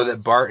doesn't know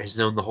that Bart has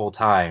known the whole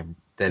time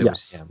that it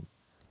was him.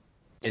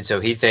 And so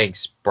he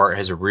thinks Bart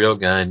has a real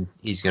gun,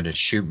 he's gonna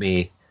shoot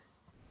me,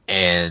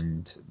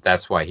 and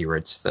that's why he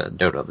writes the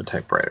note on the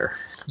typewriter.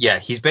 Yeah,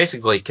 he's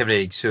basically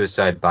committing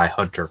suicide by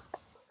Hunter.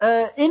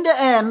 In the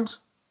end,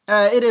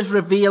 it is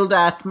revealed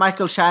that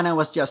Michael Shannon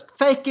was just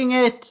faking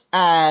it,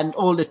 and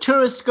all the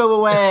tourists go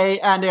away,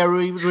 and they are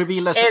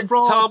revealed as a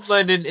fraud. And Tom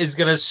Lennon is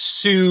going to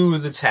sue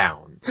the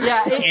town.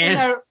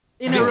 Yeah,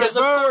 because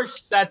of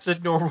course that's a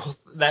normal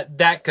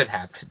that could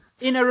happen.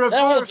 In a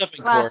reverse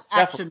class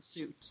action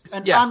suit,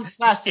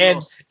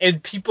 unclassy.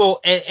 And people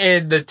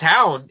and the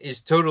town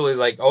is totally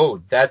like,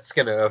 "Oh, that's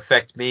going to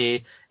affect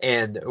me."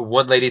 And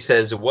one lady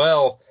says,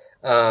 "Well,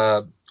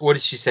 what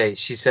did she say?"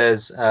 She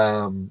says,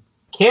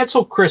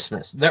 "Cancel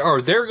Christmas."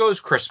 There goes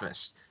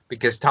Christmas,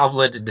 because Tom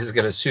Lennon is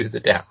going to sue the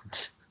town.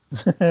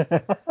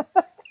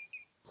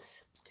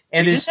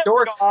 And his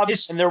store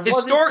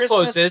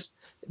closes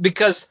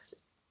because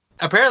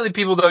apparently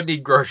people don't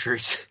need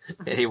groceries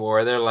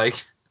anymore. They're like,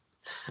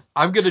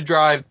 "I'm going to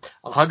drive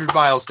 100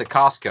 miles to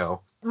Costco."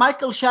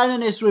 Michael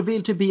Shannon is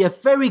revealed to be a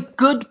very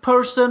good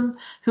person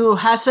who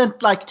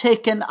hasn't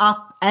taken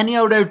up any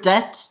of their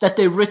debts that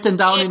they've written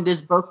down in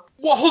this book.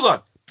 Well, hold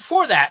on.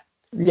 Before that,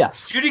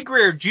 yes, Judy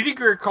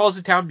Greer calls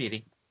a town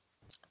meeting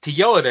to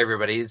yell at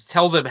everybody, to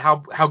tell them how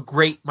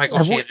great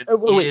Michael Shannon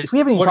is,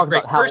 what a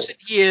great person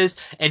he is,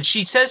 and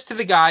she says to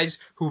the guys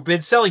who've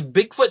been selling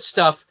Bigfoot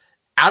stuff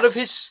out of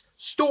his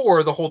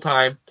store the whole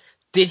time,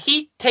 "Did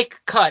he take a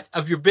cut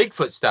of your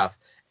Bigfoot stuff?"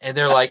 And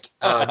they're like,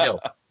 "No."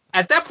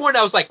 At that point,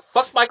 I was like,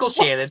 "Fuck Michael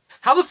Shannon.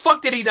 How the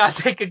fuck did he not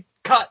take a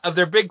cut of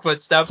their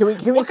Bigfoot stuff. Can we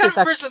What kind skip of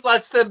back- person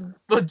lets them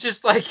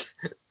just like,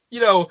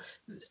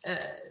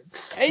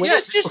 Hey, Wait,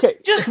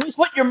 just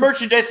put your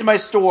merchandise in my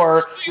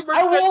store. Put your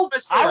I merchandise will. in my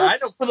store. I I will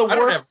don't- for the I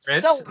don't work have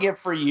rent. selling it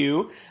for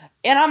you,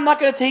 and I'm not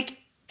going to take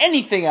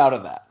anything out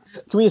of that.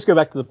 Can we just go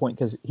back to the point?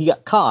 Because he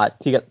got caught,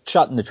 he got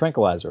shot in the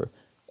tranquilizer,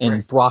 and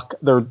Right. Brock,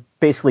 they're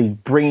basically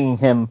bringing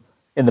him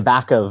in the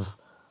back of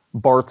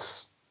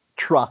Bart's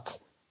truck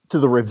to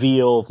the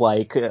reveal of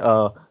like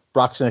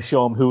Brock's going to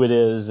show him who it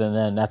is, and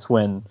then that's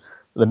when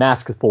the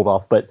mask is pulled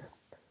off. But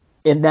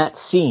in that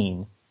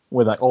scene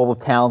where like all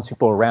the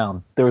townspeople are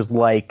around, there's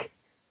like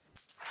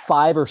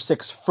 5 or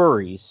 6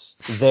 furries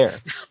there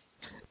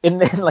in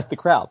like the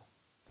crowd.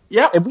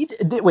 Yeah. And we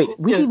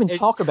didn't even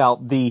talk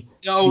about the.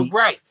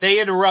 Right.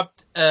 They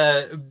interrupt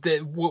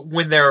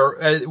when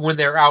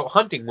they're out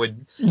hunting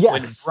when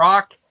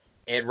Brock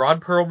and Ron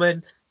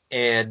Perlman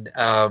and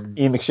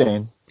Ian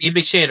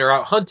McShane are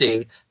out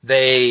hunting.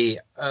 They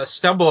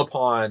stumble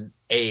upon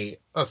a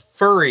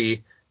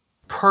furry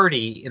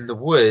party in the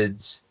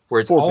woods where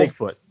it's all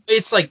Bigfoot.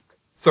 It's like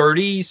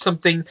 30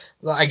 something.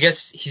 I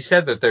guess he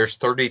said that there's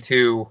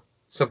 32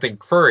 something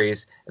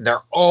furries, and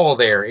they're all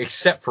there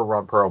except for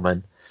Ron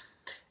Perlman.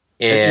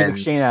 And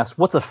McShane asks,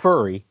 "What's a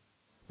furry?"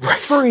 Right.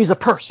 Furry is a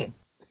person.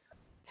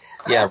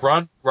 Yeah,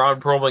 Ron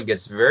Perlman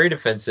gets very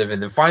defensive,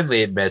 and then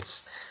finally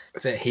admits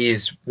that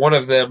he's one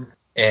of them.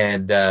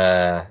 And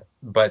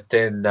but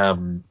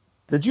then,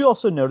 did you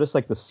also notice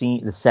like the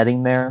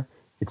setting there?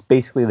 It's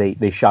basically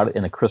they shot it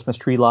in a Christmas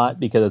tree lot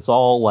because it's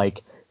all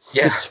like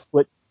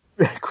 6-foot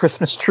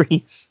Christmas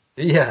trees.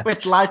 Yeah,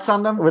 with lights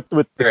on them. With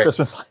the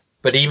Christmas lights.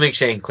 But Ian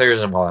McShane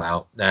clears them all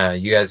out.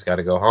 You guys got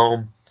to go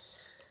home.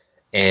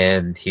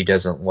 And he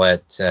doesn't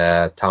let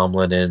Tom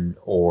Lennon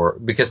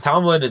because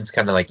Tom Lennon's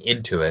kind of like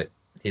into it.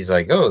 He's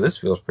like, "Oh, this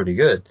feels pretty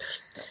good."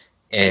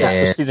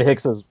 And Christina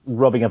Hicks is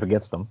rubbing up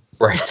against them.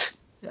 Right.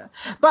 Yeah.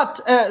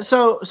 But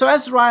so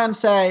as Ryan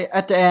say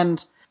at the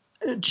end,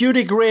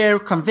 Judy Greer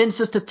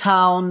convinces the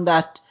town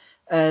that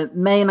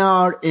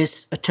Maynard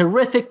is a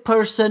terrific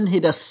person. He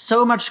does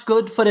so much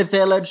good for the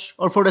village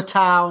or for the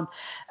town,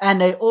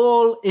 and they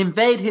all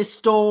invade his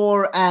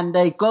store and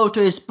they go to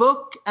his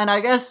book, and I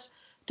guess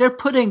they're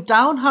putting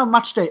down how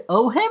much they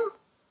owe him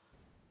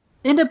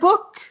in the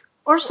book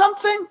or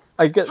something.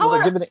 They're giving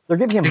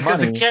him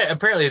because money.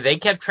 Apparently they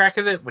kept track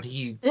of it when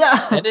he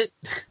said it.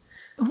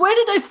 Where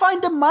did they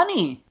find the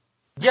money?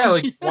 Yeah,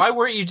 like why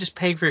weren't you just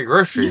paying for your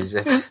groceries?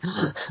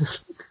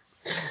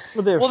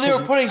 Well, they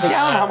were putting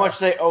down how much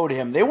they owed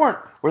him. They weren't.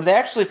 Were they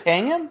actually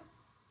paying him?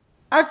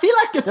 I feel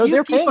like a few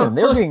they're paying people him.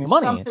 They're put giving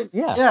money. something-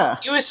 Yeah.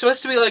 It was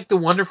supposed to be like The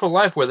Wonderful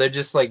Life, where they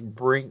just like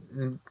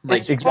bring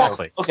like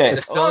Exactly. Okay.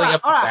 filling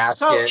up the All right.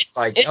 basket. So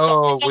like, it's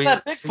all we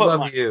that Bigfoot love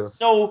money. you.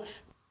 So,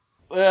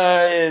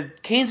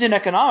 Keynesian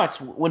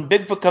economics, when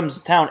Bigfoot comes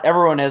to town,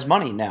 everyone has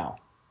money now.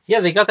 Yeah,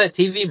 they got that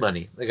TV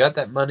money. They got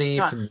that money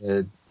from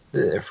the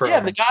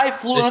guy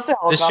flew in with the the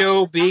helicopter.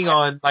 show being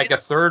on like a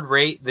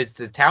third-rate.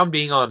 The town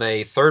being on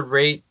a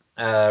third-rate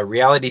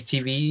reality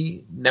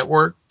TV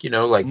network.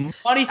 Like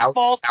money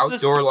falls to the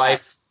outdoor sky.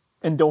 life.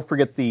 And don't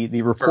forget the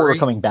reporter Furry.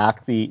 coming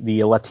back,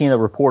 the Latina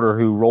reporter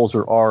who rolls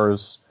her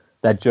R's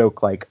that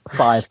joke like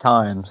 5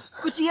 times.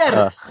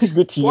 Gutierrez.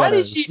 Gutierrez. Why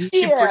did she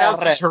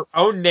pronounces her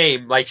own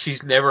name like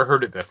she's never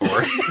heard it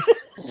before?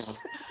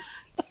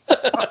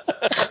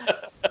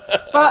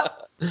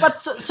 But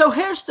so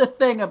here's the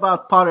thing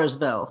about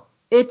Pottersville.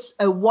 It's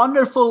a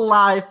wonderful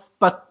life,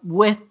 but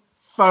with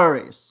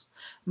furries.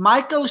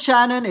 Michael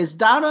Shannon is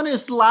down on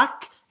his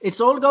luck. It's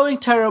all going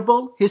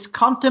terrible. He's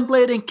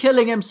contemplating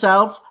killing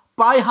himself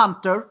by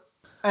Hunter,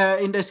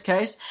 in this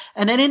case.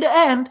 And then in the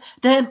end,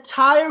 the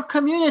entire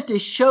community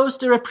shows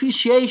their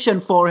appreciation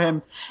for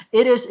him.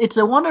 It's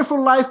a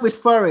wonderful life with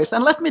furries.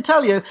 And let me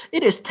tell you,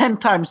 it is 10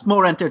 times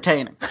more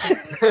entertaining.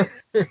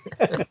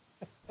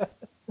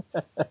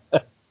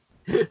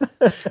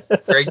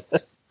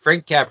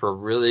 Frank Capra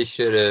really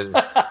should have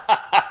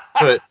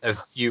put a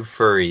few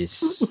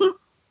furries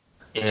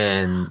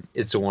in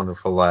It's a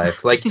Wonderful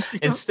Life. Like,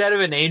 instead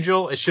of an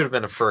angel, it should have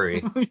been a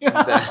furry.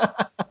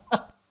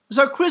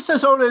 So Chris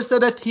has already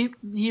said that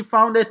he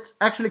found it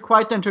actually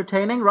quite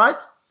entertaining,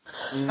 right?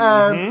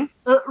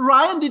 Mm-hmm.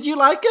 Ryan, did you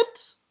like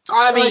it?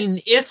 I mean,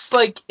 it's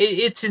like,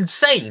 it's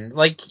insane.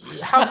 Like,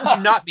 how could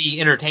you not be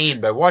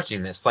entertained by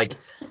watching this? Like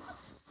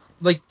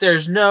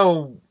there's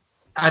no,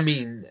 I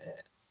mean,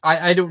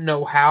 I don't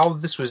know how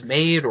this was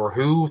made or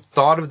who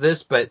thought of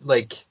this, but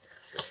like,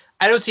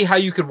 I don't see how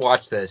you could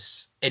watch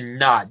this and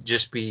not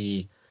just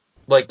be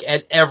like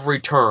at every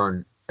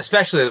turn,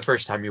 especially the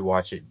first time you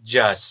watch it,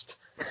 just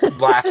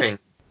laughing,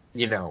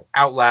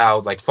 out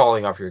loud, like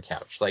falling off your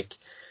couch. Like,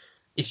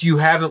 if you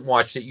haven't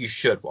watched it, you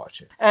should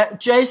watch it.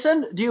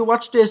 Jason, do you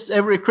watch this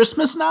every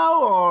Christmas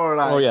now, or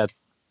like? Oh yeah,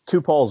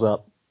 2 polls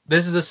up.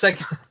 This is the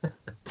second.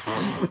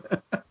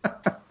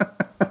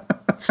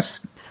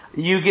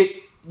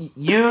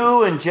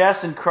 You and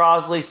Jess and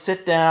Crosley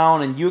sit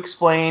down and you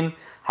explain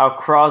how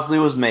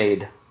Crosley was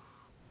made.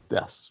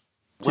 Yes.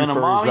 When a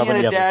mommy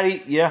and a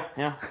daddy,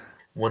 yeah.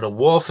 When a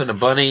wolf and a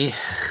bunny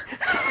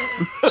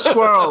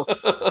Squirrel.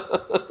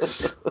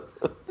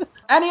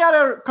 Any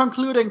other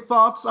concluding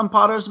thoughts on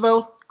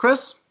Pottersville?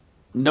 Chris?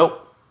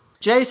 Nope.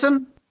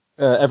 Jason?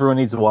 Everyone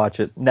needs to watch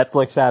it.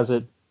 Netflix has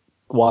it.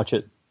 Watch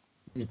it.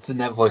 It's a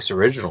Netflix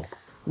original.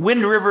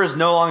 Wind River is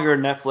no longer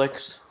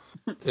Netflix.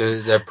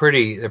 They're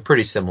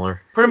pretty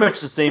similar. Pretty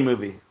much the same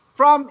movie.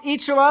 From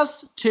each of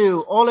us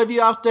to all of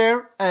you out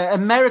there, a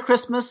Merry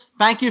Christmas.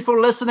 Thank you for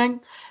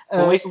listening.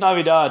 Feliz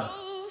Navidad.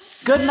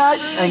 Good night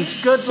and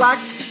good luck.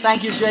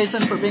 Thank you,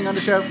 Jason, for being on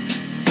the show.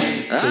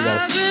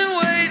 I've been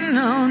waiting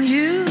on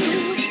you.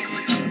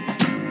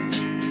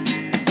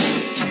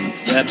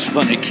 That's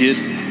funny, kid,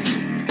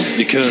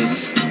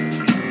 because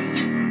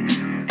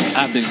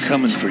I've been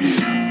coming for you.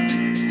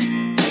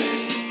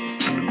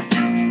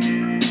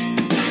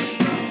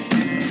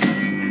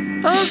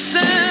 Oh,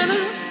 Santa,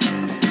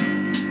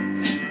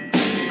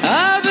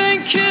 I've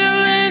been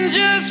killing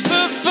just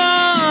for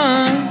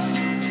fun.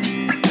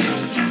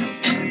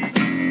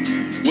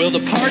 Well, the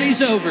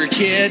party's over,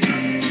 kid,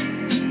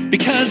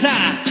 because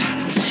I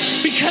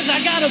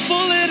got a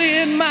bullet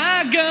in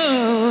my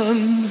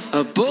gun.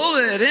 A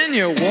bullet in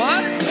your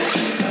what?